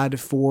has had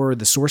for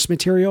the source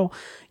material,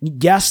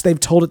 yes, they've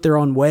told it their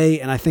own way.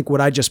 And I think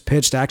what I just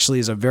pitched actually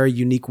is a very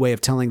unique way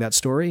of telling that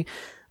story.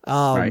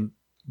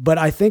 But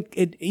I think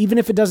even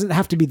if it doesn't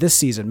have to be this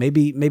season,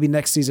 maybe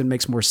next season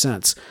makes more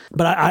sense.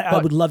 But I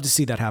would love to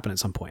see that happen at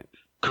some point.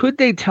 Could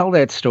they tell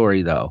that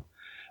story though?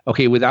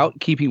 Okay, without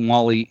keeping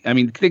Wally. I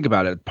mean, think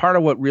about it. Part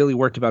of what really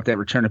worked about that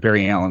Return of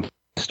Barry Allen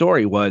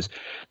story was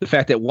the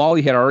fact that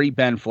Wally had already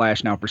been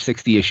Flash now for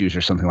 60 issues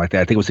or something like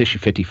that. I think it was issue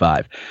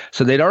 55.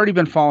 So they'd already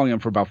been following him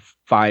for about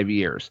 5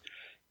 years.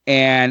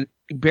 And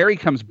Barry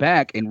comes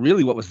back, and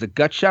really what was the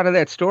gut shot of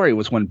that story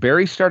was when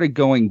Barry started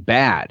going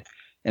bad.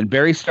 And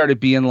Barry started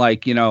being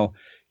like, you know,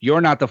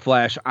 you're not the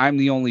Flash. I'm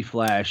the only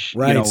Flash.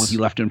 Right. You know, he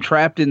left him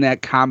trapped in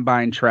that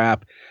Combine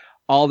trap,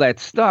 all that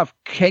stuff.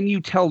 Can you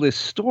tell this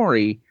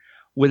story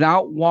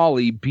without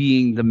Wally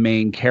being the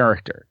main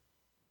character?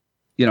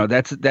 You know,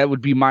 that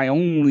would be my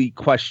only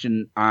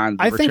question on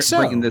I think so.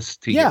 Bringing this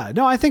to you. Yeah,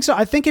 no, I think so.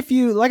 I think if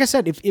you, like I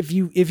said, if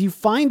you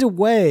find a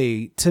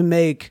way to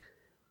make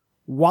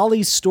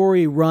Wally's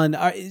story run,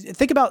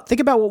 think about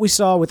what we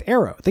saw with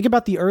Arrow. Think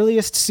about the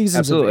earliest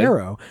seasons of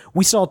Arrow.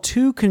 We saw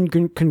two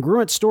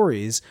congruent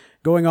stories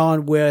going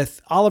on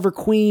with Oliver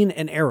Queen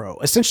and Arrow.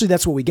 Essentially,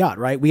 that's what we got,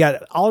 right? We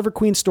got Oliver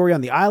Queen's story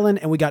on the island,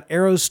 and we got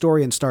Arrow's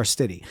story in Star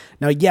City.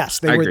 Now, yes,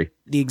 they were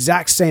the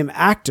exact same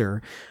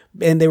actor,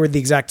 and they were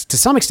to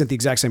some extent, the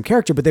exact same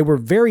character, but they were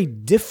very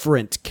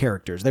different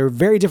characters. They were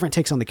very different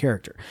takes on the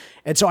character.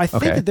 And so I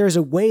think that there's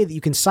a way that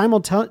you can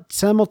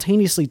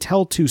simultaneously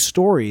tell two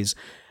stories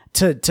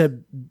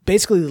to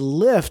basically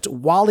lift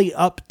Wally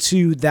up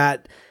to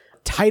that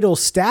title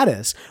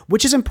status,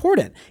 which is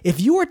important. If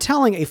you are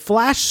telling a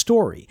Flash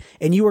story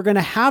and you are going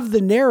to have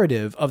the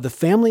narrative of the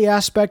family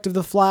aspect of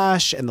the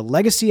Flash and the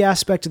legacy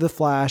aspect of the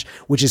Flash,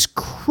 which is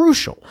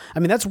crucial. I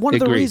mean, that's one of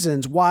the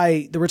reasons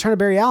why The Return of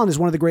Barry Allen is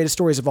one of the greatest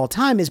stories of all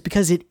time, is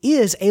because it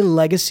is a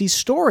legacy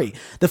story.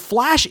 The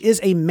Flash is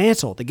a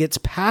mantle that gets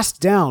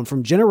passed down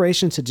from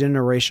generation to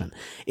generation.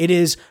 It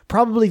is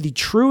probably the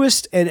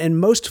truest and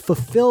most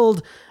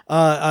fulfilled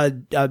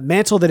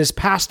mantle that is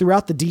passed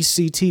throughout the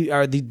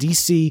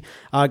DC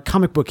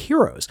comic book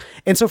heroes.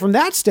 And so from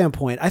that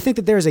standpoint, I think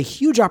that there is a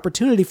huge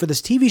opportunity for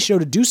this TV show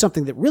to do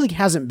something that really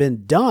hasn't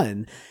been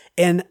done.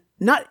 And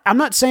I'm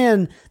not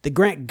saying that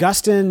Grant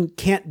Gustin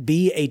can't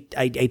be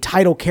a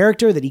title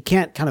character, that he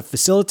can't kind of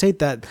facilitate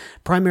that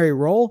primary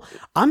role.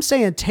 I'm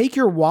saying take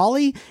your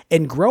Wally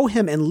and grow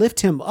him and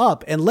lift him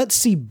up, and let's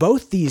see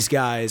both these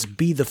guys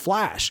be the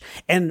Flash.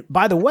 And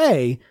by the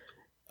way,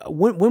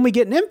 when we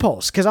get an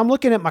impulse, because I'm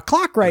looking at my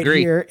clock right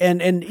here,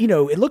 and you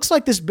know, it looks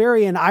like this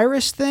Barry and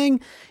Iris thing,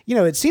 you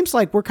know, it seems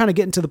like we're kind of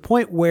getting to the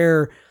point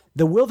where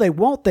the will they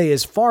won't they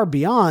is far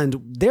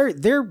beyond.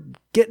 They're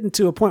getting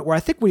to a point where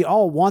I think we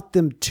all want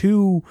them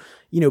to,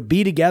 you know,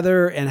 be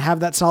together and have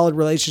that solid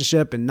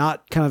relationship and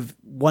not kind of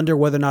wonder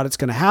whether or not it's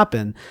going to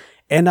happen.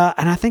 And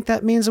I think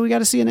that means that we got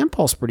to see an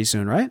impulse pretty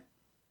soon, right?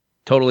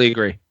 Totally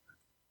agree.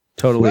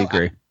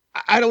 Agree.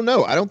 I don't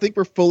know. I don't think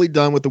we're fully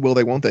done with the will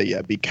they won't they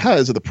yet,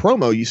 because of the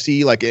promo. You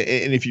see, like,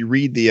 and if you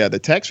read the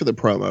text for the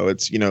promo,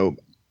 it's, you know,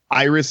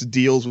 Iris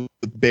deals with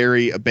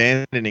Barry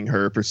abandoning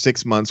her for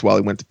 6 months while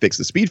he went to fix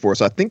the Speed Force.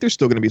 So I think there's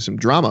still going to be some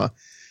drama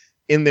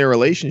in their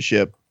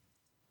relationship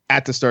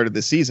at the start of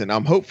the season.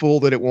 I'm hopeful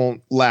that it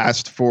won't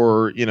last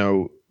for, you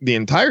know, the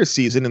entire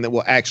season, and that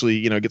we'll actually,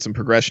 you know, get some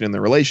progression in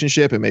the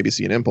relationship and maybe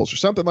see an impulse or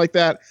something like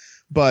that.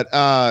 But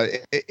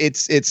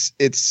it's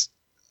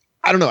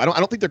I don't know. I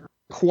don't think they're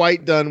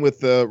quite done with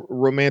the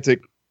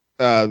romantic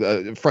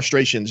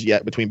frustrations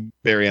yet between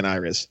Barry and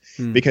Iris,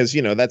 because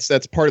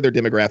that's part of their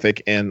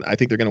demographic, and I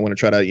think they're going to want to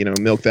try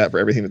to milk that for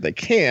everything that they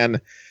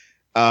can.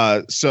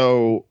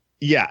 So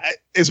yeah,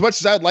 as much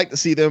as I'd like to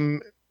see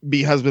them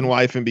be husband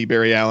wife and be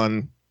Barry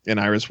Allen and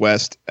Iris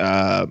West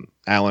Allen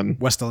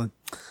Westerlin.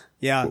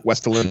 Yeah.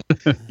 Westerlin.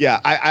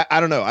 Yeah,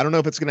 I don't know. I don't know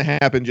if it's going to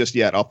happen just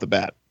yet off the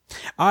bat.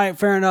 All right,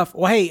 fair enough.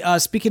 Well, hey,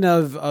 speaking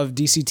of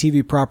DC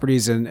TV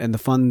properties and the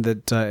fun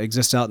that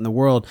exists out in the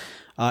world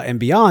and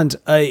beyond,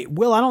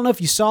 Will, I don't know if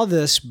you saw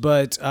this,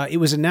 but it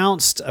was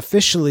announced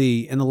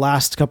officially in the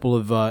last couple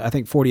of, I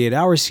think, 48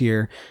 hours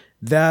here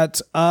that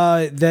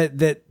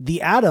that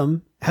the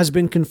Atom has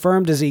been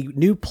confirmed as a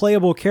new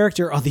playable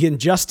character on the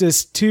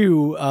Injustice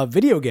 2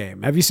 video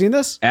game. Have you seen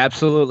this?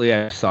 Absolutely,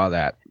 I saw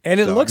that. And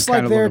it looks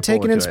like they're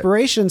taking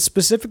inspiration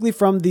specifically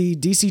from the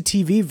DC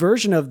TV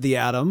version of the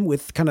Atom,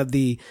 with kind of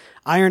the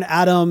Iron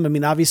Atom. I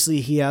mean, obviously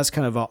he has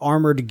kind of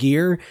armored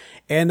gear,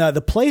 and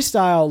the play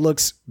style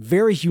looks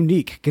very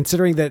unique,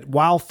 considering that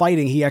while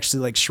fighting, he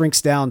actually like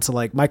shrinks down to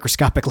like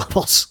microscopic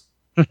levels.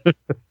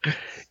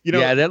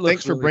 Yeah, that looks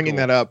thanks for really bringing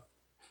cool. that up.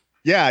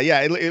 Yeah,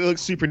 it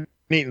looks super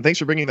neat, and thanks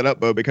for bringing that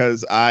up, Bo,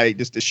 because I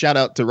just a shout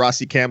out to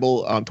Rossi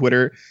Campbell on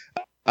Twitter.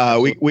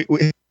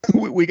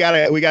 We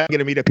gotta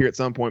get a meet up here at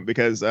some point,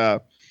 because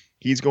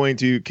he's going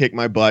to kick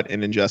my butt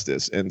in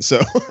Injustice, and so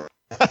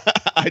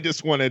I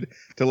just wanted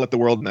to let the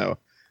world know.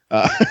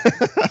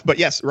 But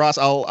yes, Ross,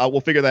 we'll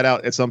figure that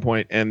out at some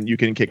point, and you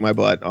can kick my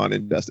butt on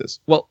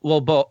Injustice.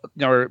 Well,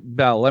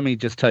 Bell, let me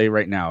just tell you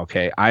right now,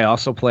 okay? I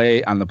also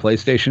play on the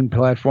PlayStation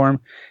platform,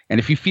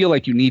 and if you feel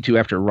like you need to,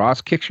 after Ross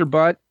kicks your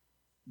butt,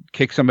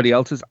 kick somebody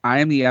else's, I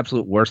am the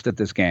absolute worst at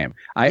this game.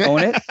 I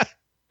own it,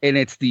 and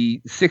it's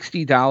the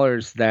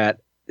 $60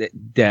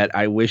 that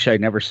I wish I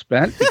never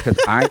spent, because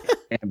I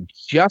am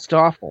just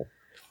awful.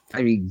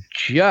 I mean,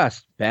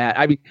 just bad.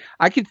 I mean,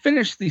 I could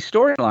finish the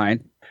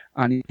storyline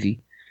on easy,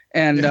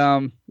 and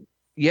I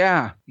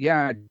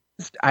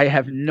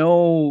have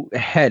no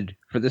head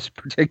for this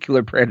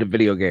particular brand of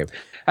video game.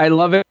 I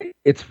love it.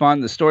 It's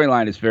fun. The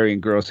storyline is very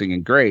engrossing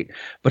and great,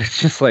 but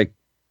it's just like,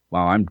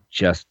 wow, I'm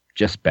just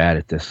bad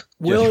at this.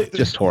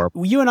 Just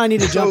horrible. You and I need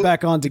to jump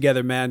back on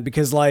together, man,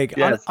 because like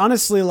Yes.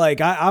 honestly,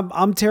 like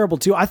I'm terrible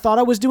too. I thought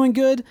I was doing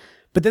good,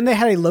 but then they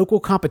had a local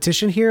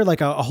competition here,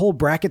 like a whole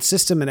bracket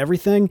system and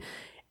everything.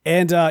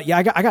 And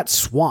I got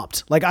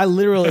swamped. Like I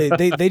literally,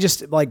 they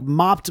just like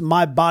mopped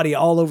my body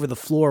all over the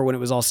floor when it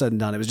was all said and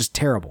done. It was just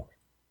terrible.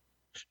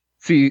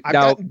 See,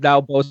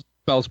 now both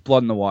spells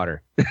blood in the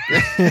water.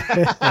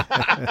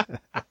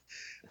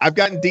 I've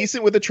gotten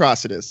decent with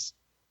Atrocitus.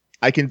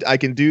 I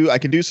can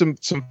do some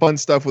fun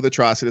stuff with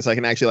Atrocitus. I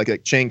can actually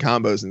like chain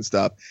combos and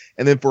stuff.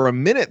 And then for a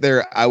minute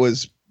there, I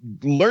was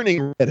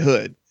learning Red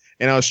Hood,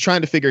 and I was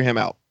trying to figure him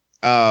out.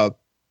 But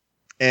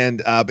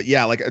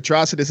yeah, like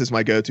Atrocitus is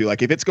my go-to.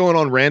 Like if it's going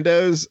on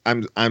randos,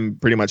 I'm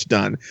pretty much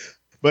done.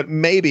 But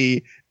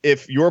maybe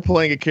if you're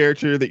playing a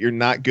character that you're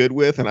not good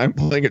with, and I'm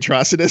playing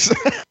Atrocitus,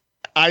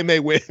 I may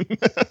win.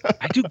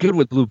 I do good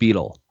with Blue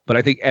Beetle, but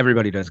I think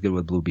everybody does good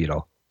with Blue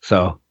Beetle.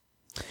 So.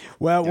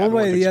 Well, Yeah, one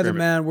way or the other, experiment.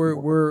 man,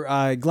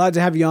 we're glad to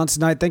have you on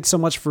tonight. Thanks so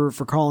much for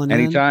calling in.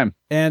 Anytime.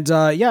 And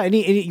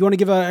any you want to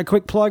give a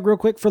quick plug real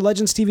quick for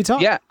Legends TV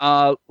Talk? Yeah,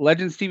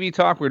 Legends TV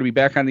Talk. We're going to be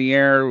back on the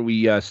air.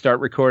 We start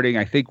recording,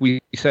 I think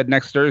we said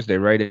next Thursday,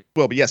 right?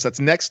 Well, but yes, that's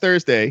next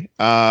Thursday.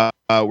 We're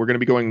going to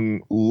be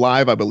going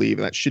live, I believe,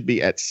 and that should be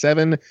at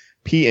 7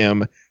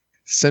 p.m.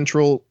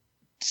 Central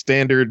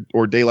Standard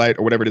or Daylight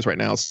or whatever it is right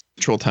now,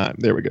 Central Time.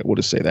 There we go. We'll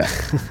just say that.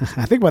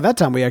 I think by that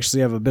time we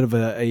actually have a bit of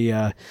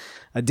a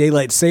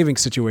daylight saving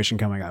situation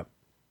coming up.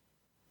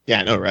 Yeah,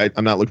 I know, right?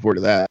 I'm not looking forward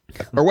to that.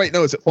 Or wait,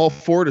 no, is it fall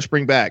forward or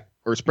spring back?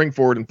 Or spring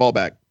forward and fall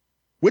back?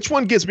 Which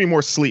one gives me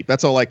more sleep?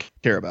 That's all I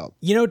care about.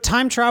 You know,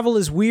 time travel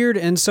is weird,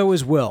 and so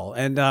is Will.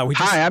 And we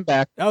just, Hi, I'm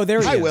back. oh, there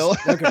he Hi, is. Will.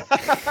 Okay.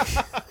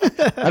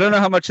 I don't know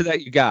how much of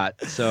that you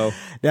got. So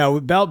Now,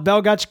 Bell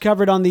got you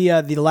covered on the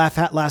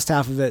last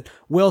half of it.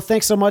 Will,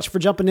 thanks so much for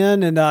jumping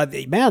in,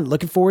 and man,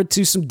 looking forward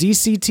to some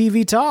DC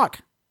TV talk.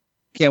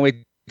 can't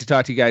wait to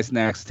talk to you guys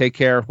next. Take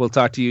care. We'll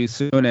talk to you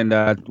soon, and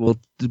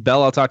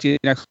Bell, I'll talk to you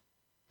next.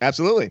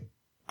 Absolutely.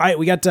 All right,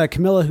 we got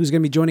Camilla, who's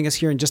going to be joining us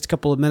here in just a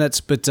couple of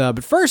minutes.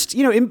 But first,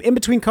 you know, in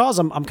between calls,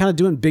 I'm kind of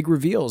doing big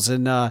reveals,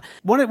 and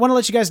want to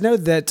let you guys know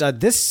that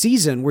this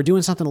season we're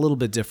doing something a little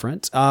bit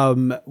different.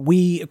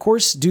 We of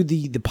course do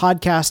the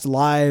podcast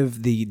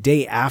live the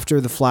day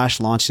after the Flash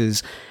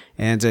launches,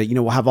 and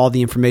we'll have all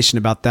the information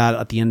about that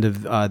at the end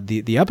of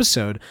the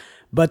episode.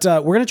 But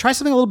we're going to try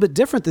something a little bit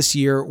different this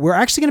year. We're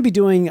actually going to be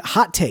doing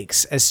hot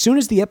takes as soon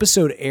as the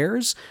episode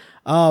airs.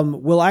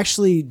 We'll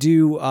actually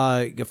do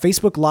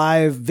Facebook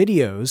Live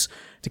videos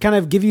to kind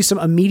of give you some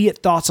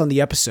immediate thoughts on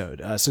the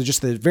episode. So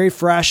just the very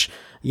fresh,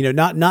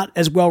 not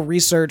as well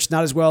researched,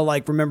 not as well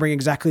like remembering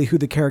exactly who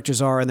the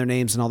characters are and their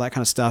names and all that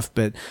kind of stuff,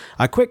 but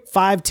quick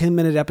 5-10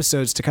 minute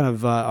episodes to kind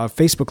of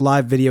Facebook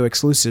Live video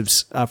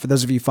exclusives for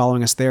those of you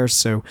following us there.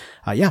 So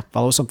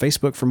follow us on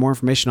Facebook for more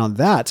information on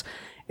that.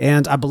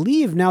 And I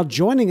believe now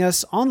joining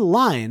us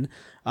online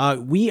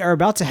we are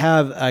about to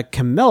have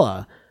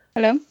Camilla.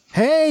 Hello.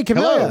 Hey,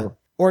 Camilla. Hello.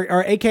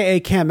 Or AKA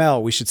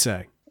Camel, we should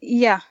say.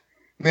 Yeah,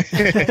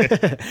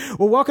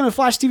 Well, welcome to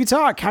Flash TV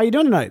Talk. How you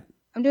doing tonight?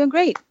 I'm doing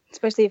great,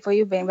 especially for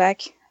you being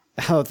back.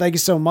 Oh, thank you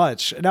so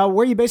much. Now,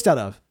 where are you based out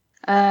of?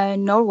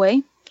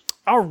 Norway.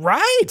 All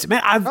right,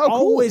 man. I've cool.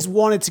 always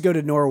wanted to go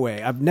to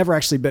Norway. I've never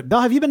actually been.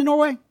 Belle, have you been to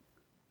Norway?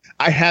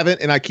 I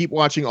haven't, and I keep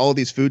watching all of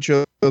these food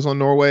shows on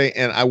Norway,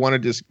 and I want to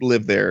just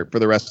live there for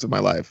the rest of my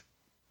life.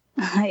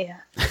 Yeah.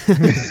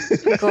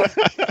 Cool.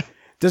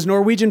 Does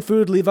Norwegian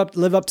food live up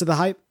to the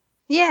hype?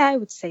 Yeah, I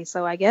would say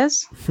so, I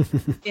guess.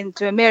 Been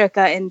to America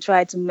and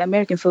tried some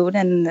American food,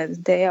 and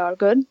they are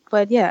good.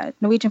 But yeah,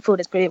 Norwegian food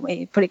is pretty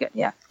good,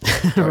 yeah.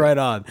 Right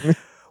on.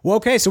 Well,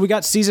 okay, so we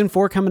got season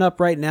 4 coming up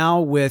right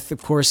now with,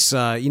 of course,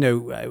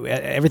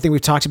 everything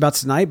we've talked about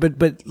tonight.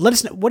 But let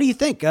us know, what do you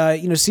think?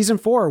 Season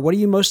 4, what are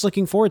you most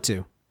looking forward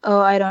to? Oh,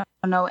 I don't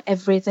know.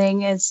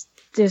 Everything is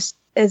just,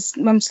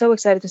 I'm so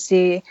excited to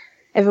see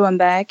everyone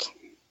back.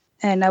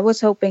 And I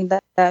was hoping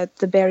that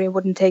the Barry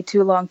wouldn't take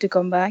too long to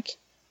come back.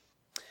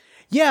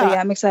 Yeah, But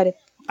yeah, I'm excited.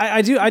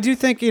 I do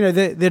think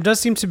there does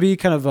seem to be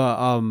kind of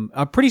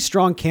a pretty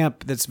strong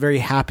camp that's very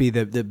happy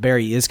that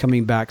Barry is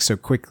coming back so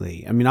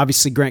quickly. I mean,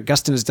 obviously Grant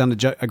Gustin has done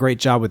a great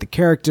job with the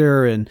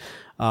character, and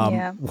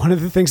one of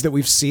the things that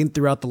we've seen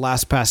throughout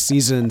the past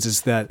seasons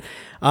is that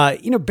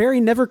Barry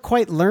never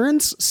quite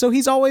learns, so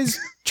he's always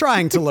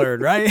trying to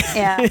learn, right?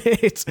 Yeah.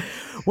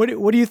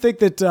 What do you think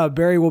that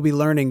Barry will be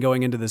learning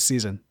going into this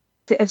season?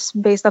 It's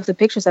based off the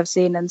pictures I've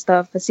seen and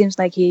stuff. It seems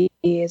like he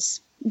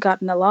has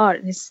gotten a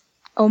lot. He's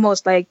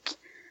almost like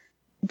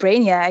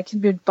Brainiac,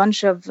 with a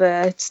bunch of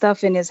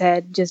stuff in his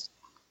head, just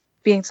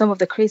being some of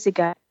the crazy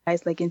guys,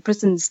 like in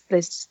prisons,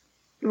 just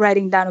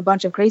writing down a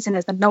bunch of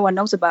craziness that no one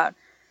knows about.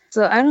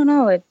 So I don't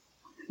know.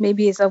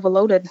 Maybe it's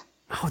overloaded.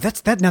 Oh,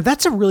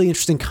 that's a really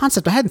interesting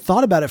concept. I hadn't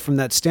thought about it from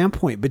that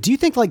standpoint. But do you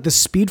think like the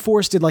Speed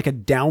Force did like a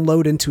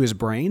download into his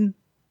brain?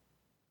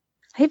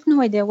 I have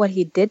no idea what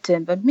he did to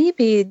him, but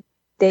maybe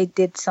they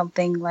did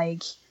something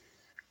like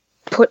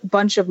put a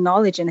bunch of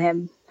knowledge in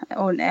him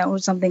or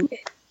something.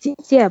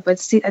 Yeah,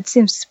 but it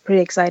seems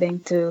pretty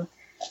exciting to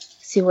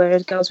see where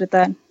it goes with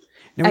that.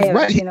 Now, I have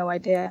right. actually no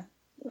idea.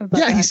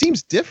 Yeah, he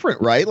seems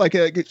different, right? Like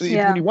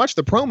when you watch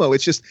the promo,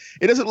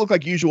 it doesn't look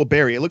like usual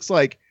Barry. It looks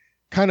like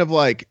kind of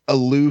like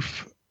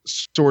aloof,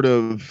 sort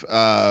of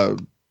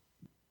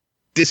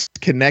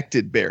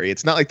disconnected Barry.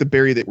 It's not like the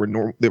Barry that we're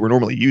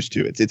normally used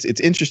to.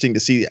 It's interesting to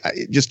see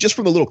just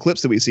from the little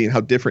clips that we've seen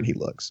how different he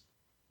looks.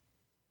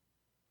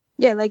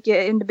 Yeah, like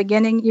in the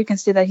beginning, you can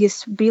see that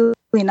he's really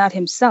not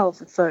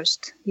himself at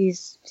first.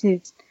 He's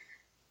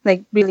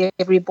like really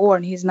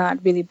reborn. He's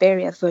not really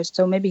Barry at first.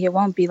 So maybe he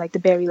won't be like the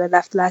Barry that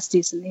left last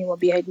season. He will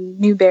be a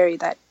new Barry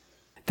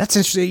That's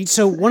interesting.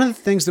 So one of the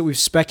things that we've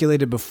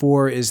speculated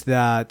before is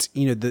that,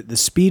 the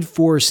Speed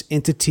Force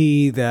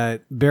entity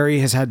that Barry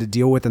has had to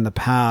deal with in the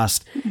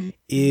past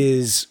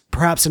is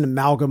perhaps an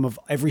amalgam of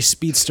every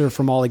speedster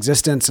from all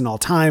existence and all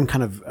time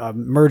kind of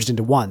merged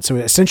into one. So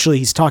essentially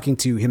he's talking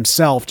to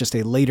himself, just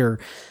a later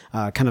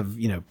kind of,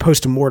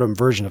 post-mortem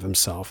version of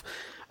himself.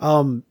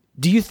 Do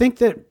you think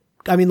that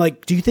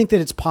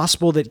it's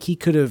possible that he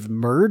could have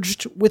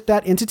merged with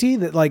that entity,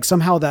 that like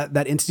somehow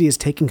that entity is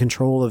taking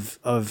control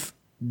of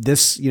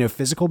this,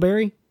 physical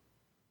Barry?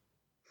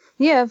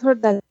 Yeah, I've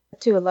heard that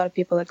too. A lot of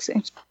people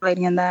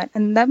explaining on that,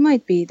 and that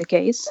might be the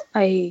case.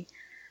 I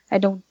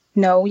don't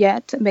know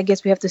yet. I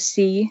guess we have to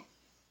see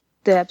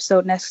the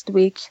episode next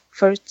week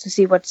first to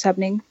see what's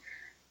happening.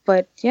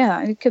 But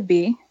yeah, it could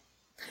be.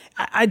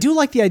 I do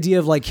like the idea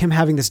of like him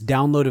having this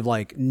download of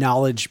like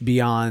knowledge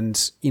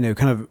beyond,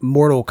 kind of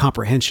mortal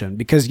comprehension,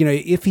 because,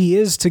 if he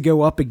is to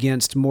go up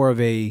against more of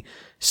a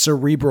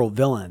cerebral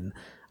villain,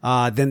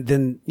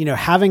 then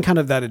having kind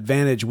of that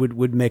advantage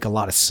would make a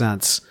lot of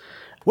sense.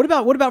 What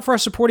about for our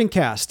supporting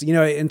cast?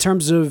 In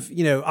terms of,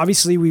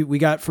 obviously we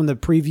got from the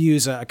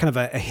previews kind of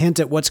a hint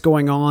at what's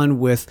going on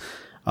with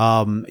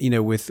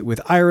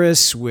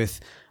Iris, with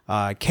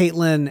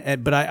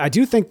Caitlin, but I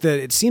do think that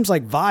it seems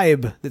like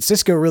Vibe, that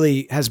Cisco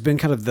really has been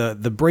kind of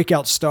the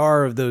breakout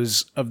star of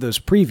those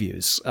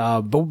previews.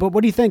 But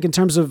what do you think in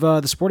terms of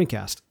the supporting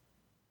cast?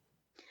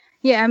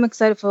 Yeah, I'm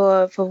excited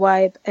for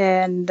Vibe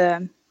and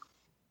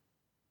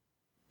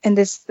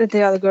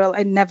the other girl.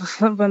 I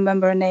never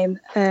remember her name.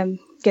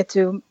 Get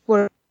to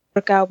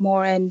work out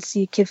more and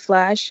see Kid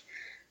Flash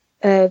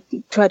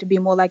try to be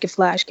more like a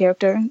Flash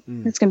character.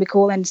 It's gonna be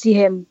cool, and see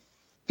him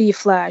be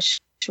Flash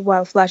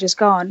while Flash is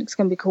gone. It's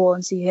gonna be cool,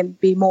 and see him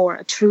be more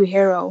a true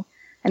hero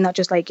and not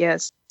just like a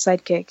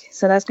sidekick.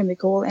 So that's gonna be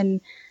cool, and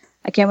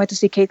I can't wait to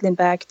see Caitlin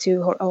back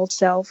to her old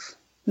self,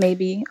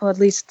 maybe, or at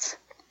least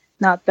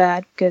not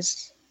bad,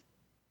 because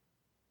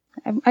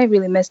I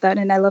really miss that,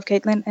 and I love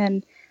Caitlin,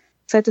 and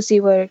excited to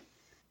see where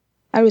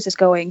Iris is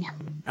going.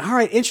 All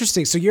right,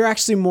 interesting. So you're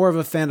actually more of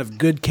a fan of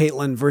good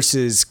Caitlin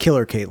versus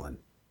killer Caitlin.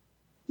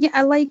 Yeah,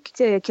 I like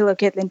Killer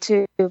Caitlin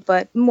too,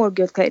 but more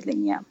good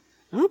Caitlin, yeah.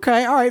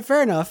 Okay, all right,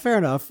 fair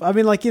enough. I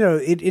mean, like,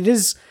 it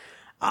is...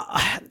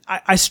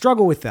 I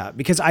struggle with that,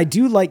 because I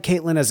do like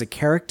Caitlin as a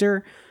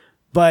character,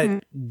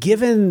 But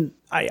given,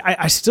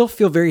 I still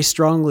feel very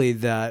strongly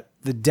that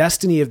the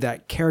destiny of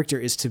that character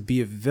is to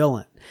be a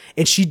villain.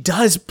 And she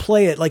does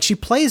play it. Like, she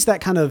plays that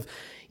kind of,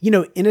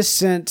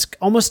 innocent,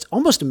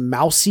 almost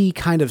mousy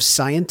kind of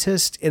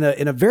scientist in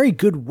a very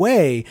good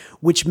way,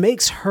 which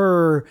makes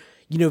her,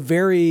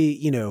 very,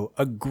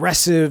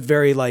 aggressive,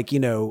 very like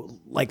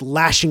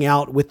lashing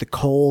out with the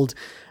cold,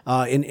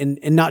 in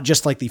not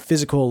just like the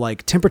physical,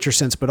 like temperature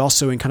sense, but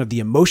also in kind of the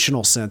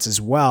emotional sense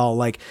as well.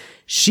 Like,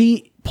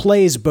 she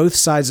plays both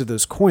sides of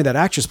those coins. That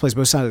actress plays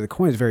both sides of the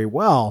coins very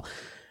well.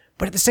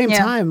 But at the same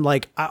time,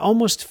 like, I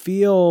almost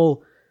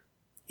feel,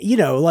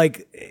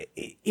 like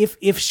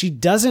if she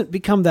doesn't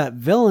become that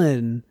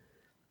villain,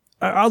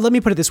 or let me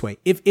put it this way.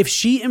 If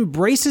she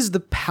embraces the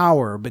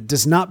power, but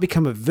does not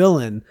become a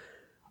villain,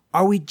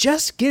 are we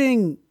just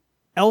getting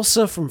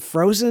Elsa from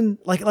Frozen?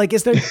 Like,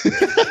 is there,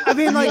 I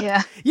mean, like,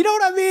 you know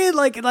what I mean?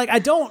 Like,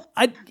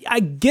 I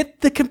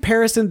get the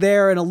comparison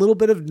there, and a little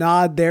bit of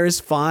nod there is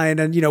fine.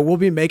 And, we'll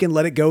be making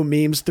Let It Go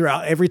memes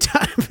throughout every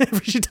time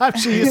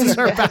she uses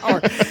her power.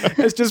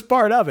 It's just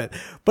part of it.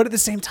 But at the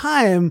same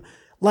time,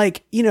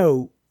 like,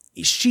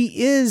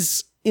 she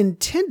is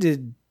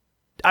intended.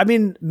 I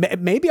mean,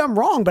 maybe I'm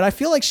wrong, but I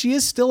feel like she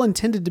is still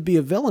intended to be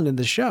a villain in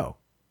the show.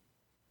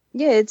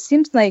 Yeah, it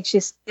seems like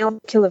she's still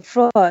Killer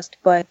Frost,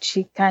 but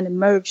she kind of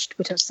merged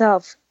with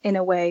herself in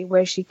a way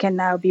where she can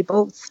now be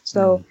both.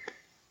 So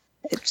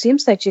it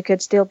seems like she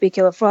could still be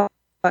Killer Frost,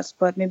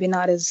 but maybe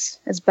not as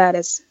bad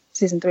as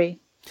season 3.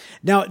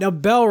 Now,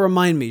 Belle,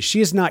 remind me, she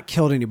has not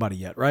killed anybody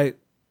yet, right?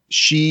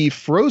 She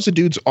froze a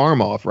dude's arm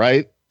off,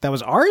 right? That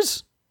was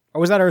ours?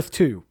 Or was that Earth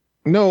 2?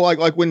 No,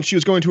 like when she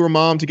was going to her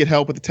mom to get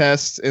help with the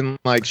tests, and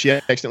like she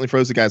accidentally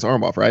froze the guy's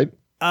arm off, right?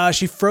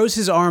 She froze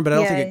his arm, but I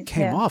don't think it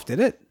came off,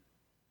 did it?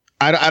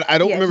 I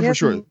don't remember for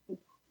sure.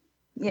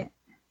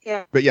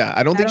 Yeah. But yeah,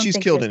 I don't think she's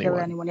killed anyone.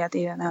 Anyone yet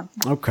either, no.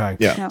 Okay.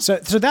 Yeah. No. So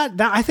that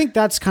I think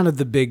that's kind of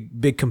the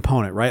big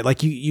component, right?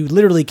 Like you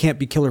literally can't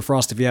be Killer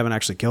Frost if you haven't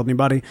actually killed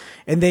anybody.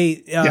 And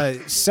they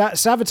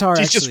Savitar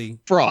she's actually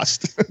just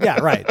Frost. yeah,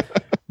 right.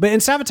 But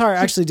and Savitar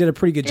actually did a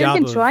pretty good job.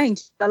 They've been trying.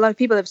 A lot of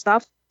people have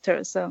stopped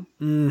her, so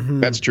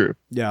That's true.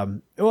 Yeah.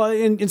 Well,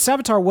 and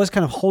Savitar was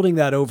kind of holding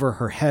that over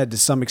her head to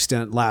some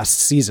extent last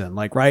season.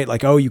 Like, right?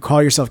 Like, oh, you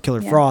call yourself Killer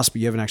Frost,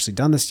 but you haven't actually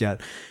done this yet.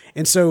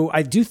 And so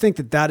I do think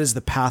that is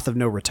the path of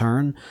no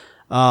return.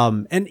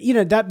 And,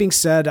 that being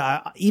said,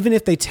 even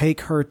if they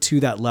take her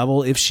to that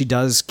level, if she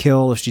does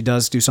kill, if she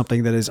does do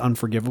something that is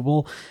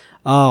unforgivable,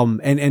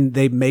 and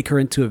they make her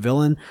into a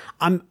villain,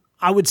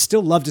 I would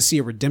still love to see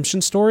a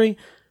redemption story,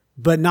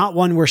 but not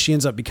one where she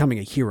ends up becoming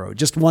a hero.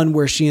 Just one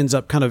where she ends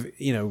up kind of,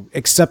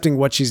 accepting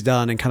what she's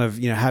done and kind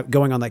of,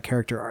 going on that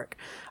character arc.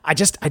 I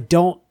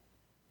don't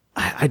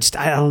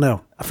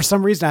know. For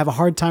some reason, I have a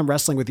hard time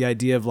wrestling with the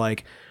idea of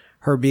like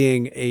her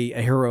being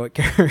a heroic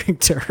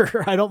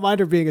character. I don't mind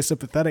her being a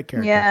sympathetic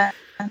character.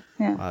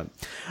 yeah.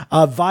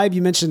 Vibe,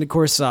 you mentioned, of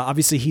course,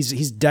 obviously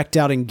he's decked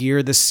out in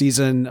gear this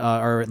season,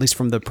 or at least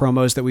from the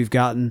promos that we've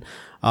gotten.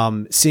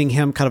 Seeing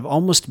him kind of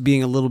almost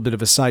being a little bit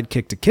of a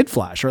sidekick to Kid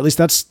Flash, or at least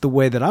that's the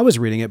way that I was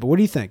reading it. But what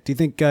do you think? Do you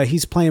think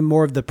he's playing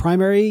more of the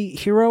primary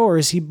hero, or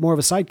is he more of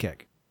a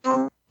sidekick?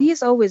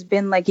 He's always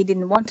been like he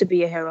didn't want to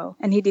be a hero,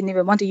 and he didn't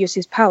even want to use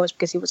his powers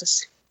because he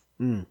was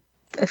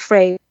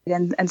afraid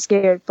and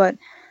scared. But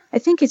I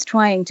think he's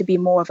trying to be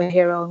more of a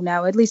hero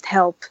now, at least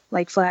help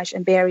like Flash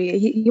and Barry.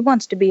 He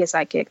wants to be a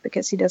sidekick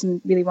because he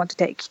doesn't really want to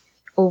take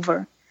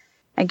over,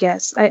 I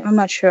guess. I'm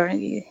not sure.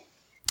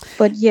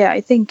 But yeah,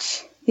 I think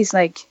he's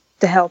like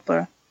the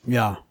helper.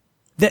 Yeah.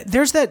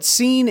 There's that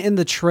scene in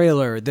the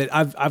trailer that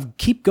I've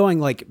keep going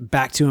like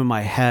back to in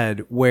my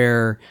head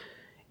where,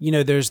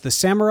 there's the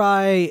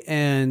samurai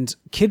and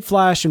Kid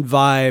Flash and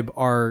Vibe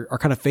are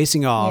kind of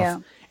facing off. Yeah.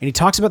 And he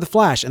talks about the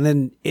Flash, and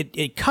then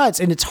it cuts,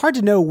 and it's hard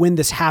to know when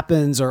this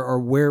happens or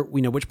where,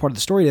 which part of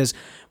the story it is.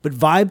 But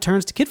Vibe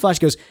turns to Kid Flash,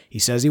 goes, he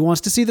says he wants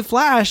to see the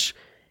Flash.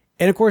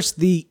 And of course,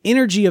 the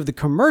energy of the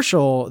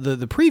commercial, the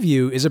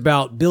preview is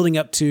about building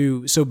up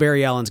to, so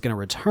Barry Allen's going to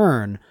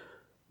return.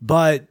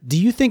 But do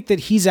you think that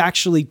he's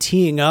actually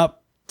teeing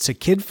up to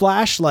Kid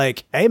Flash?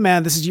 Like, hey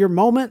man, this is your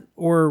moment?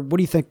 Or what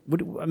do you think?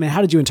 How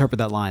did you interpret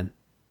that line?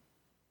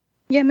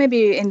 Yeah,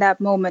 maybe in that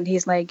moment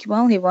he's like,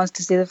 well, he wants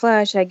to see the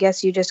Flash. I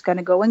guess you're just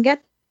gonna go and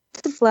get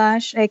the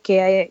Flash.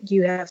 Okay,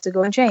 you have to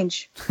go and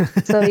change.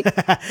 So because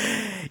I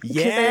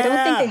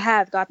don't think they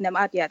have gotten him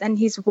out yet, and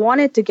he's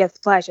wanted to get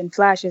Flash, and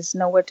Flash is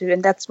nowhere to.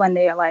 And that's when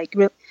they are like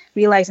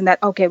realizing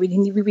that okay, we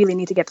really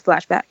need to get the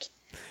Flash back.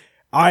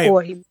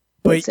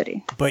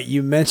 City. But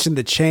you mentioned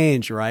the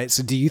change, right?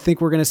 So do you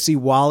think we're gonna see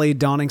Wally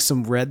donning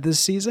some red this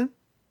season?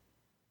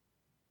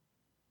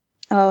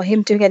 Oh,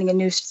 him too getting a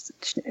new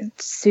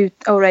suit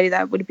already,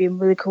 that would be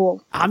really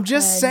cool. I'm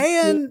just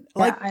saying.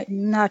 I'm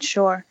not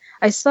sure.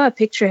 I saw a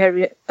picture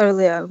here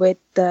earlier with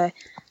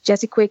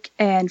Jesse Quick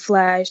and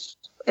Flash,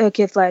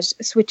 Kid Flash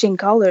switching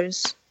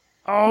colors.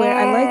 Oh. Where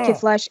I like Kid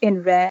Flash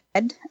in red,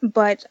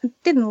 but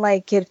didn't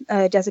like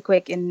Jesse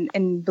Quick in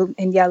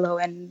yellow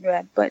and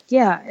red. But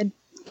yeah,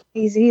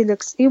 he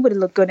would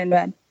look good in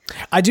red.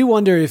 I do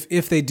wonder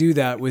if they do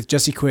that with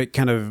Jesse Quick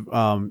kind of,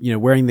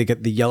 wearing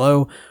the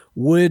yellow,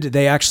 would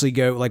they actually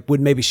go, like,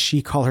 would maybe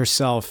she call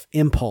herself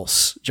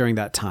Impulse during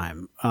that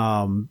time?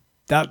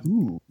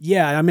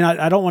 Yeah, I mean,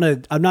 I don't want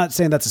to, I'm not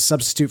saying that's a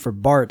substitute for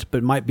Bart, but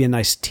it might be a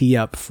nice tee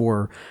up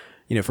for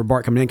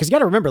Bart coming in. Cause you got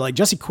to remember, like,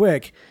 Jesse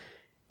Quick,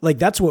 like,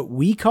 that's what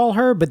we call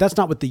her, but that's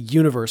not what the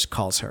universe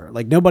calls her.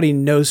 Like, nobody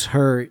knows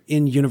her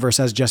in universe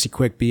as Jesse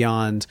Quick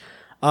beyond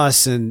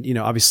us. And,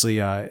 obviously,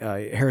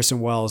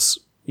 Harrison Wells,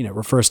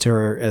 refers to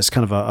her as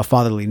kind of a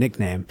fatherly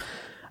nickname.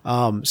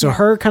 So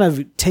her kind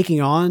of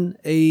taking on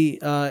a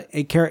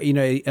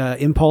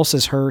Impulse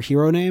as her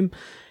hero name.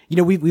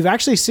 We've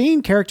actually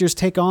seen characters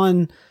take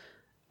on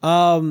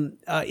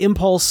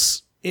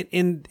Impulse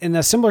in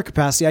a similar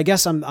capacity. I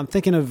guess I'm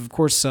thinking of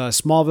course,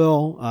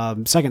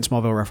 Smallville, second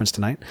Smallville reference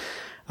tonight.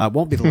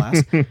 Won't be the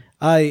last.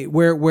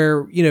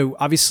 Where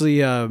obviously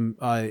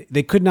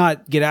they could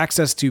not get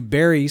access to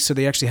Barry, so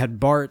they actually had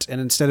Bart, and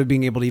instead of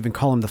being able to even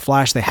call him the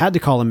Flash, they had to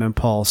call him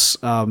Impulse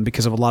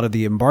because of a lot of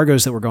the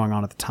embargoes that were going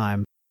on at the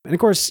time. And of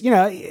course,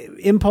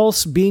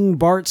 Impulse being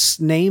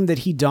Bart's name that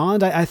he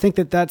donned, I think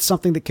that that's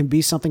something that can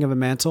be something of a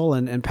mantle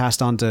and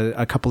passed on to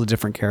a couple of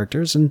different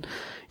characters. And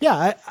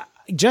yeah,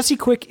 Jesse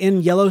Quick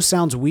in yellow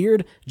sounds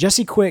weird.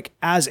 Jesse Quick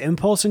as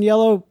Impulse in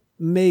yellow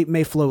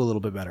may flow a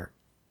little bit better.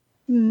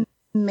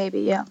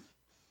 Maybe, yeah.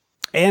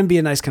 And be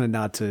a nice kind of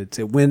nod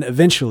to when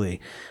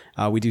eventually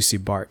we do see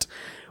Bart.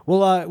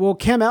 Well,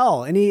 Cam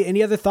L,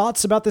 any other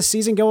thoughts about this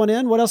season going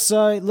in? What else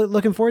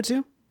looking forward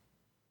to?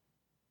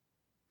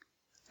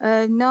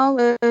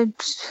 No,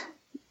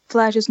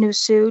 Flash's new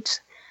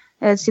suit,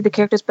 see the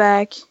characters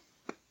back,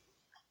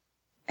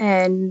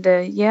 and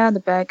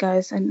the bad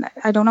guys, and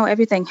I don't know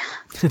everything.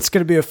 It's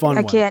gonna be a fun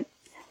one. I can't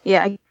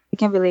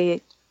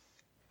really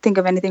think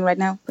of anything right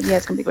now, but yeah,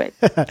 it's gonna be great.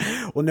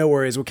 Well, no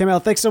worries. Well, Camille,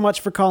 thanks so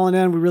much for calling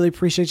in. We really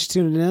appreciate you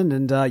tuning in,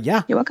 and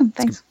you're welcome.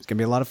 Thanks. It's gonna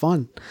be a lot of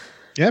fun.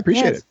 Yeah,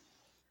 appreciate it.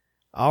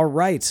 All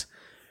right.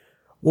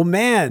 Well,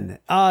 man,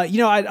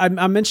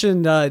 I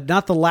mentioned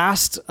not the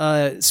last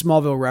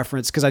Smallville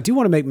reference because I do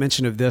want to make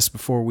mention of this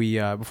before we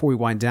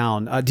wind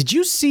down. Did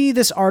you see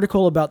this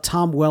article about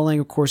Tom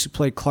Welling, of course, who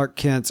played Clark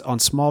Kent on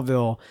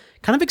Smallville,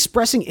 kind of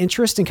expressing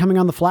interest in coming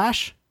on The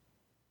Flash?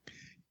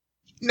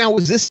 Now,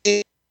 was this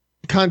in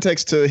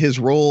context to his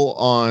role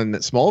on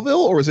Smallville,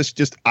 or was this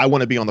just I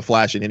want to be on The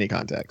Flash in any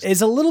context? It's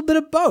a little bit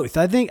of both.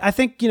 I think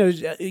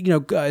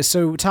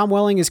so Tom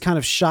Welling is kind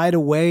of shied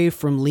away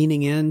from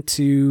leaning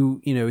into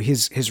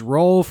his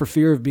role for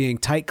fear of being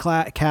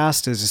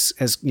typecast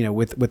as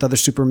with other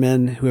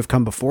Supermen who have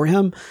come before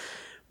him.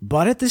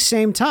 But at the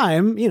same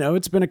time,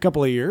 it's been a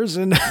couple of years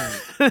and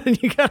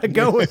you got to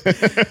go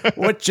with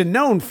what you're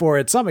known for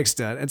at some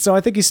extent. And so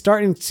I think he's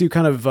starting to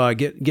kind of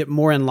get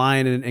more in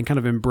line and kind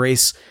of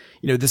embrace,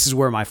 this is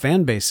where my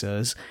fan base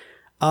is.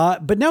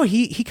 But no,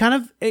 he kind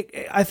of,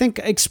 I think,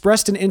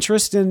 expressed an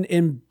interest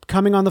in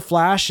coming on The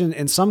Flash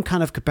in some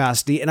kind of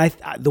capacity. And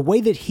the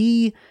way that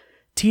he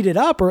teed it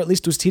up, or at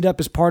least was teed up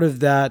as part of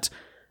that,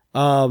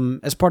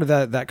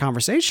 that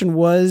conversation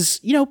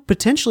was,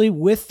 potentially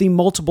with the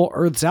multiple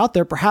Earths out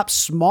there,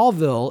 perhaps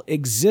Smallville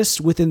exists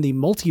within the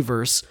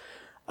multiverse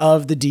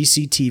of the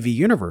DC TV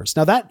universe.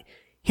 Now that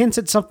hints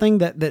at something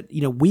that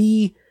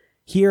we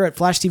here at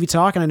Flash TV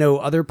Talk, and I know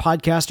other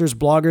podcasters,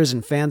 bloggers,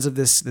 and fans of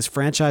this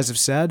franchise have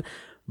said,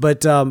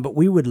 but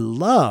we would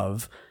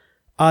love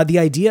the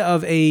idea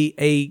of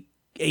a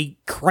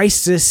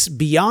crisis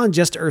beyond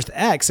just Earth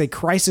X, a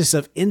crisis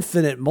of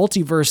infinite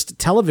multiverse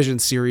television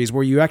series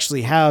where you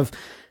actually have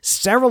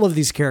several of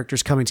these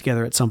characters coming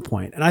together at some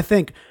point. And I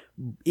think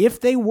if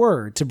they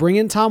were to bring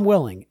in Tom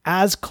Welling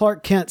as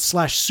Clark Kent /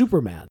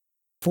 Superman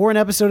for an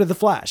episode of The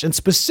Flash, and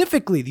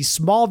specifically the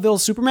Smallville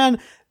Superman,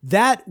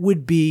 that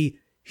would be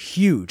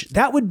huge.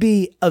 That would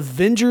be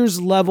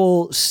Avengers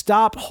level.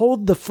 Stop,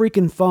 hold the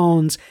freaking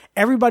phones.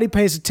 Everybody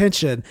pays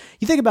attention.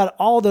 You think about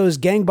all those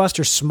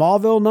gangbuster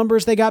Smallville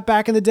numbers they got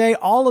back in the day.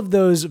 All of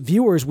those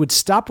viewers would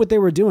stop what they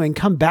were doing,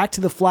 come back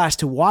to The Flash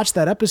to watch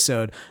that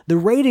episode. The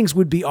ratings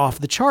would be off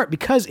the chart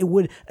because it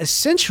would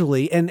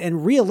essentially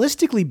and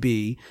realistically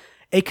be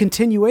a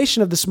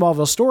continuation of the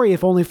Smallville story,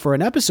 if only for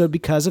an episode,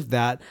 because of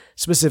that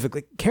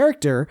specific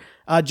character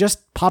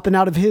just popping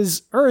out of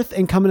his Earth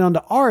and coming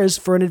onto ours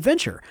for an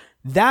adventure.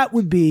 That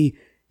would be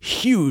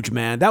huge,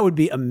 man. That would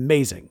be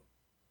amazing.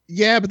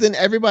 Yeah, but then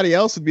everybody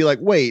else would be like,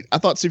 wait, I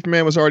thought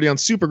Superman was already on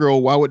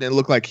Supergirl. Why wouldn't it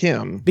look like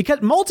him? Because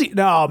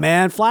no,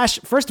 man, Flash,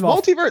 first of all,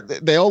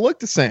 multiverse, they all look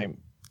the same.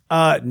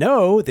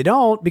 No, they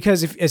don't,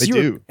 because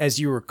as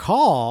you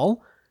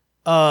recall,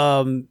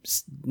 not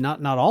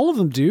all of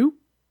them do.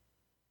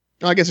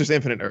 I guess there's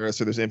infinite Earths,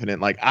 so there's infinite,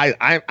 like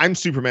I'm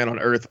Superman on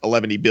Earth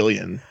 11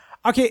 billion.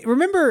 Okay,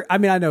 remember, I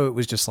mean, I know it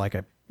was just like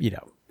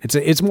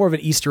it's more of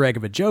an Easter egg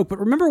of a joke, but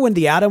remember when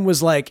the Atom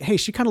was like, hey,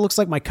 she kind of looks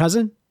like my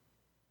cousin?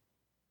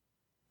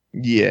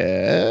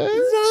 Yeah.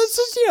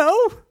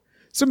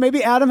 So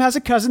maybe Adam has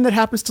a cousin that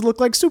happens to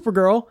look like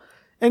Supergirl,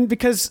 and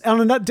because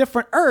on a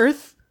different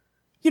Earth,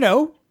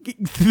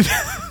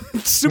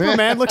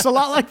 Superman looks a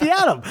lot like the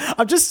Atom.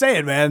 I'm just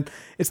saying, man.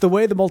 It's the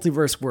way the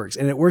multiverse works,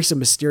 and it works in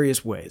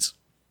mysterious ways.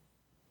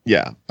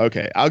 Yeah.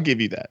 Okay. I'll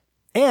give you that.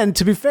 And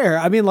to be fair,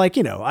 I mean, like,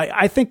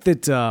 I think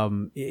that,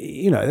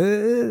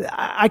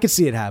 I could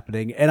see it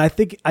happening. And I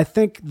think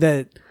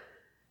that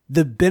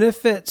the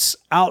benefits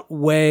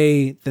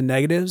outweigh the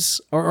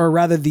negatives, or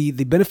rather the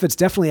benefits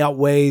definitely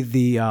outweigh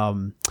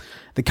the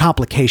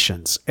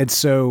complications. And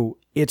so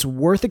it's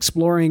worth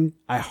exploring.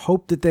 I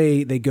hope that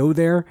they go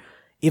there.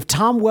 If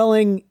Tom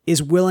Welling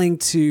is willing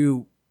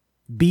to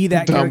be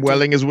that character. Tom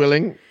Welling is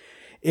willing?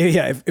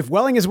 Yeah. If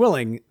Welling is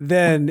willing,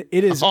 then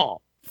it is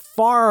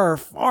far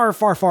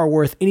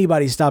worth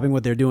anybody stopping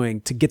what they're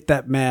doing to get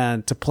that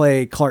man to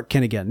play Clark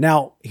Kent again.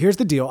 Now, here's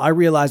the deal. I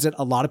realize that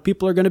a lot of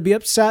people are going to be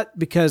upset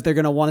because they're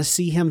going to want to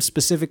see him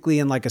specifically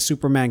in like a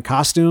Superman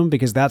costume,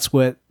 because that's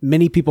what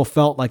many people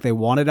felt like they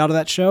wanted out of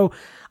that show.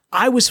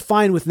 I was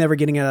fine with never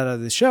getting it out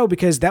of the show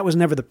because that was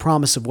never the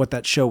promise of what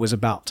that show was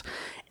about.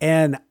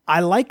 And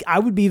I would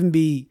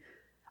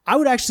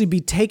actually be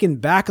taken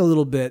back a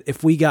little bit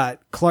if we got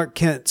Clark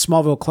Kent,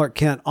 Smallville Clark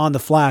Kent on The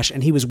Flash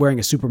and he was wearing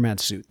a Superman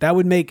suit. That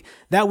would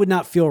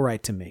not feel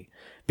right to me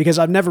because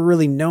I've never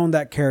really known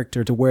that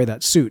character to wear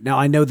that suit. Now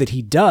I know that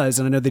he does,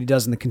 and I know that he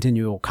does in the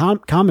continual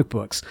comic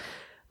books.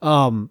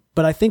 But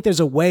I think there's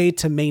a way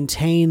to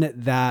maintain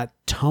that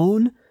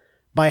tone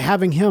by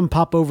having him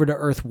pop over to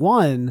Earth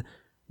 1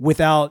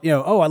 without,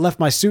 I left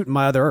my suit in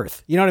my other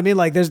Earth. You know what I mean?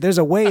 Like there's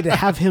a way to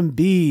have him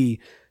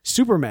be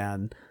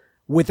Superman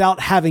without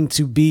having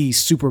to be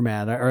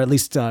Superman, or at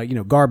least,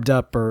 garbed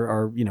up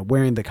or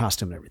wearing the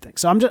costume and everything.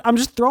 So I'm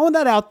just throwing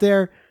that out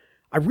there.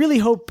 I really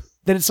hope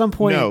that at some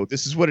point. No,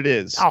 this is what it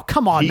is. Oh,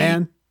 come on,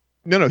 man.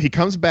 No, he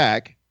comes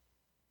back,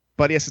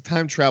 but he has to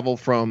time travel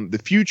from the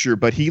future,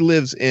 but he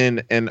lives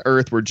in an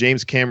Earth where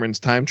James Cameron's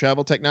time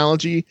travel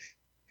technology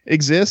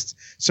exists.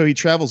 So he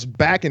travels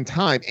back in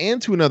time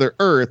and to another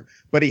Earth,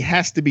 but he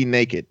has to be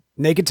naked.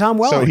 Naked Tom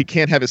Welling. So he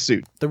can't have a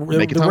suit. The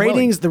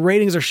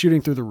ratings are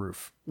shooting through the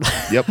roof.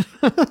 Yep.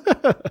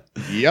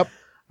 Yep.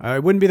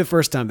 It wouldn't be the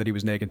first time that he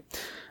was naked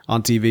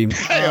on TV.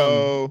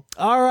 Hey-o.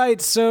 All right,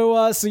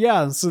 so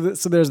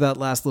there's that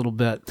last little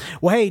bit.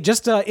 Well, hey,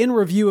 just in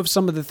review of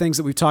some of the things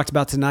that we've talked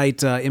about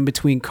tonight in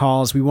between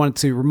calls, we wanted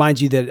to remind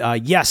you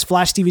that, yes,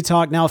 Flash TV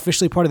Talk, now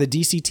officially part of the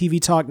DC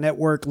TV Talk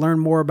network. Learn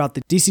more about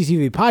the DC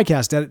TV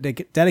podcast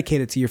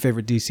dedicated to your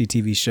favorite DC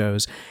TV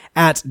shows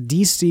at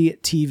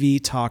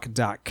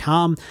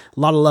DCTVtalk.com. A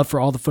lot of love for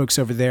all the folks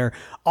over there.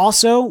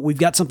 Also, we've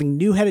got something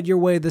new headed your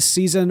way this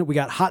season. We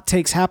got hot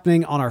takes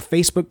happening on our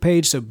Facebook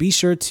page, so be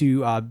sure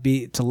to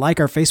like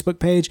our Facebook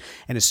page.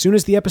 And as soon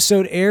as the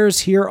episode airs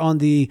here on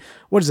the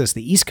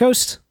East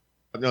Coast?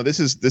 No, this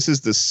is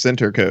the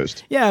Center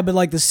Coast. Yeah, but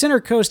like the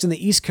Center Coast and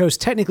the East Coast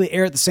technically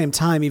air at the same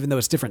time, even though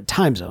it's different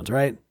time zones,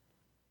 right?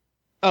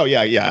 Oh,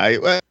 yeah.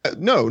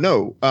 No.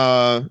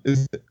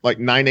 Is it like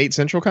 9/8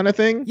 Central kind of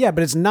thing? Yeah,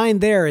 but it's 9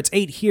 there, it's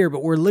 8 here,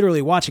 but we're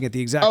literally watching it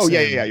the exact same. Oh,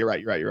 yeah. You're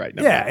right.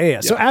 No,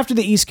 yeah. So after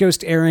the East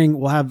Coast airing,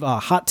 we'll have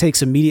hot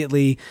takes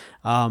immediately,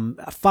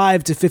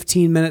 5 to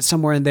 15 minutes,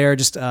 somewhere in there,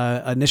 just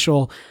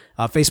initial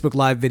Facebook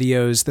Live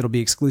videos that'll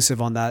be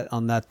exclusive on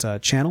that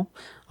channel.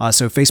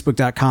 So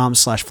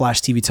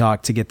facebook.com/Flash TV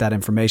Talk to get that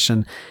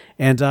information.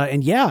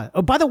 And yeah.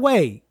 Oh, by the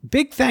way,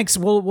 big thanks.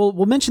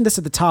 We'll mention this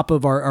at the top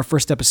of our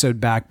first episode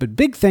back, but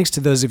big thanks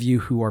to those of you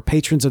who are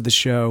patrons of the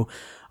show,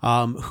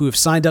 who have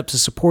signed up to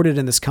support it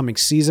in this coming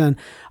season.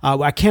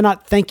 I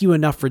cannot thank you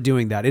enough for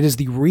doing that. It is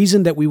the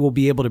reason that we will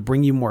be able to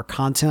bring you more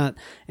content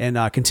and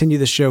continue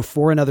the show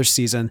for another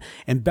season.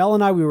 And Belle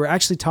and I, we were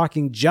actually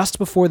talking just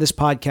before this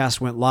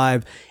podcast went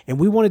live, and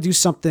we want to do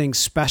something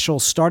special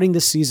starting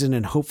this season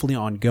and hopefully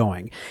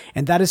ongoing.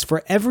 And that is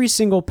for every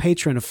single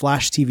patron of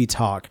Flash TV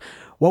Talk.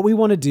 What we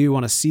want to do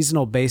on a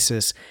seasonal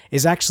basis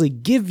is actually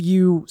give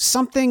you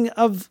something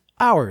of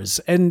ours,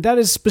 and that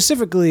is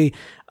specifically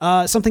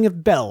something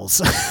of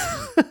Belle's.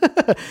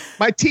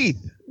 My teeth.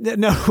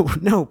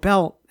 No,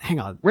 Belle,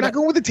 hang on. We're not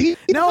going with the teeth?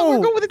 No, we're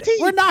going with the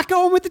teeth. We're not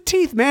going with the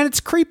teeth, man. It's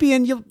creepy,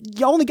 and you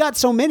only got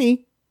so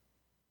many.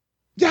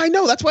 Yeah, I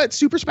know. That's why it's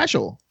super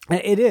special.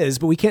 It is,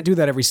 but we can't do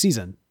that every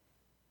season.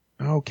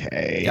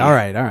 Okay. All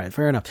right.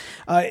 Fair enough.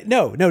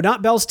 No,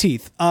 not Belle's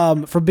teeth.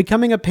 For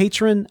becoming a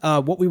patron,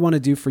 what we want to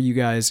do for you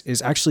guys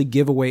is actually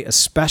give away a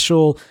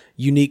special,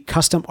 unique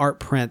custom art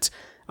print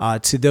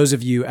to those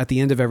of you at the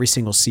end of every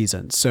single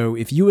season. So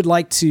if you would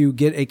like to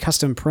get a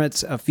custom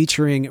print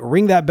featuring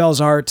Ring That Bell's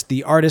art,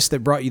 the artist that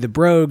brought you the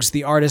Brogues,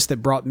 the artist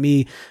that brought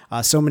me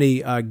so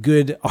many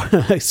good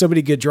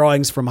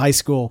drawings from high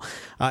school,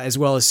 as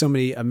well as so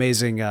many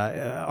amazing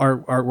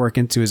artwork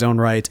into his own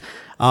right,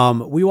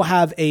 we will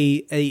have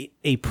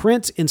a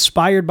print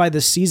inspired by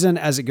the season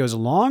as it goes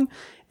along.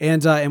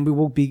 And we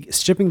will be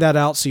shipping that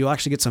out, so you'll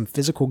actually get some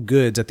physical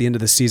goods at the end of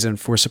the season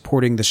for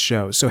supporting the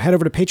show. So head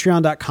over to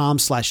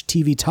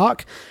patreon.com/TV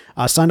Talk.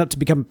 Sign up to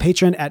become a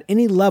patron at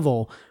any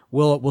level.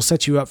 we'll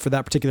set you up for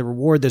that particular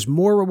reward. There's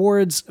more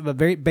rewards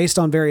based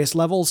on various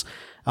levels.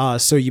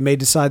 So you may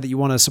decide that you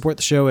want to support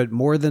the show at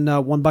more than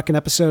 $1 an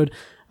episode.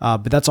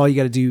 But that's all you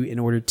got to do in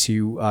order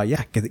to,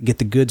 get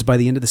the goods by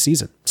the end of the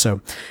season.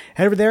 So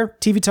head over there,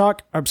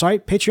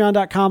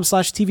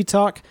 patreon.com/TV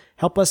Talk.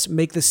 Help us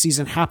make this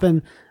season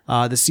happen,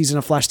 this season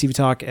of Flash TV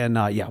Talk. And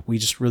we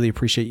just really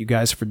appreciate you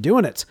guys for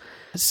doing it.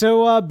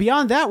 So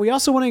beyond that, we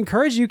also want to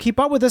encourage you, keep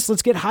up with us.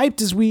 Let's get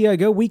hyped as we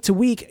go week to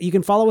week. You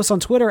can follow us on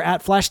Twitter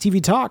at Flash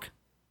TV Talk.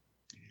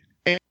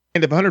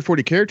 And if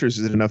 140 characters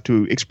is enough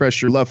to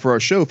express your love for our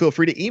show, feel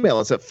free to email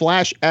us at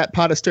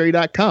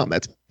flash@podastery.com.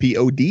 That's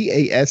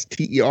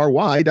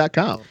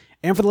PODASTERY.com.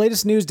 And for the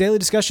latest news, daily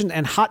discussion,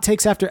 and hot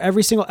takes after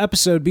every single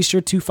episode, be sure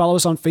to follow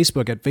us on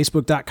Facebook at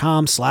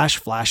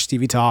facebook.com/Flash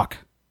TV Talk.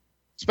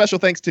 Special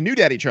thanks to New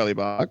Daddy Charlie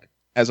Bach.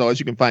 As always,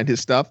 you can find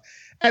his stuff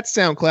at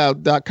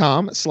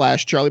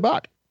soundcloud.com/Charlie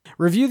Bach.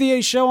 Review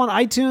the show on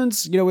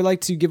iTunes. We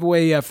like to give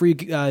away free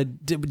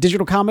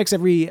digital comics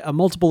every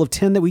multiple of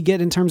 10 that we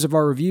get in terms of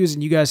our reviews,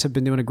 and you guys have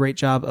been doing a great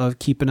job of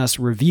keeping us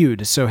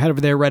reviewed. So head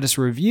over there, write us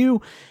a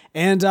review.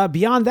 And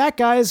beyond that,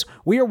 guys,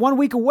 we are 1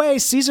 week away.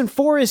 Season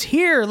 4 is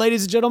here,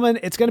 ladies and gentlemen.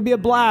 It's going to be a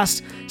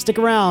blast. Stick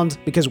around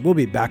because we'll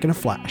be back in a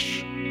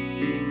flash.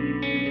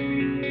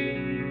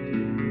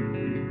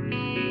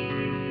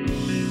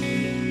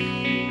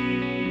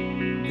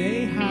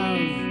 They have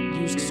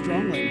used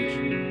strong language.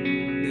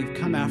 They've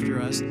come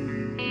after us.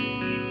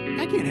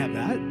 I can't have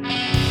that.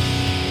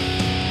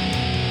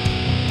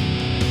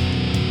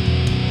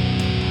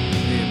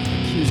 They have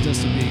accused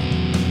us of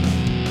being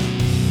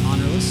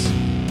honorless,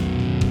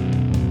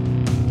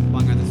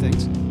 among other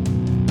things.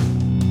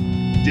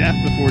 Death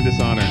before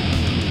dishonor.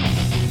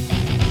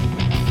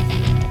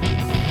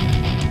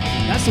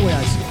 That's the way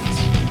I see it.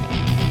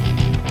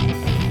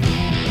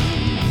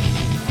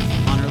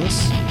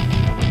 Honorless.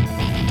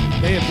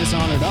 They have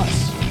dishonored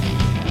us.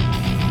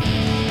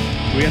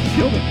 We have to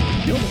kill them.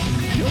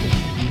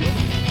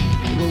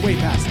 We're way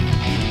past it.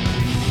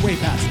 Way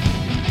past it.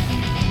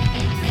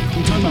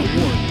 We're talking about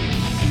war.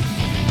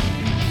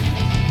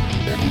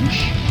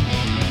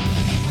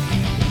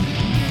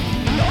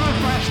 We are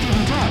Flash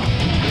TV Talk.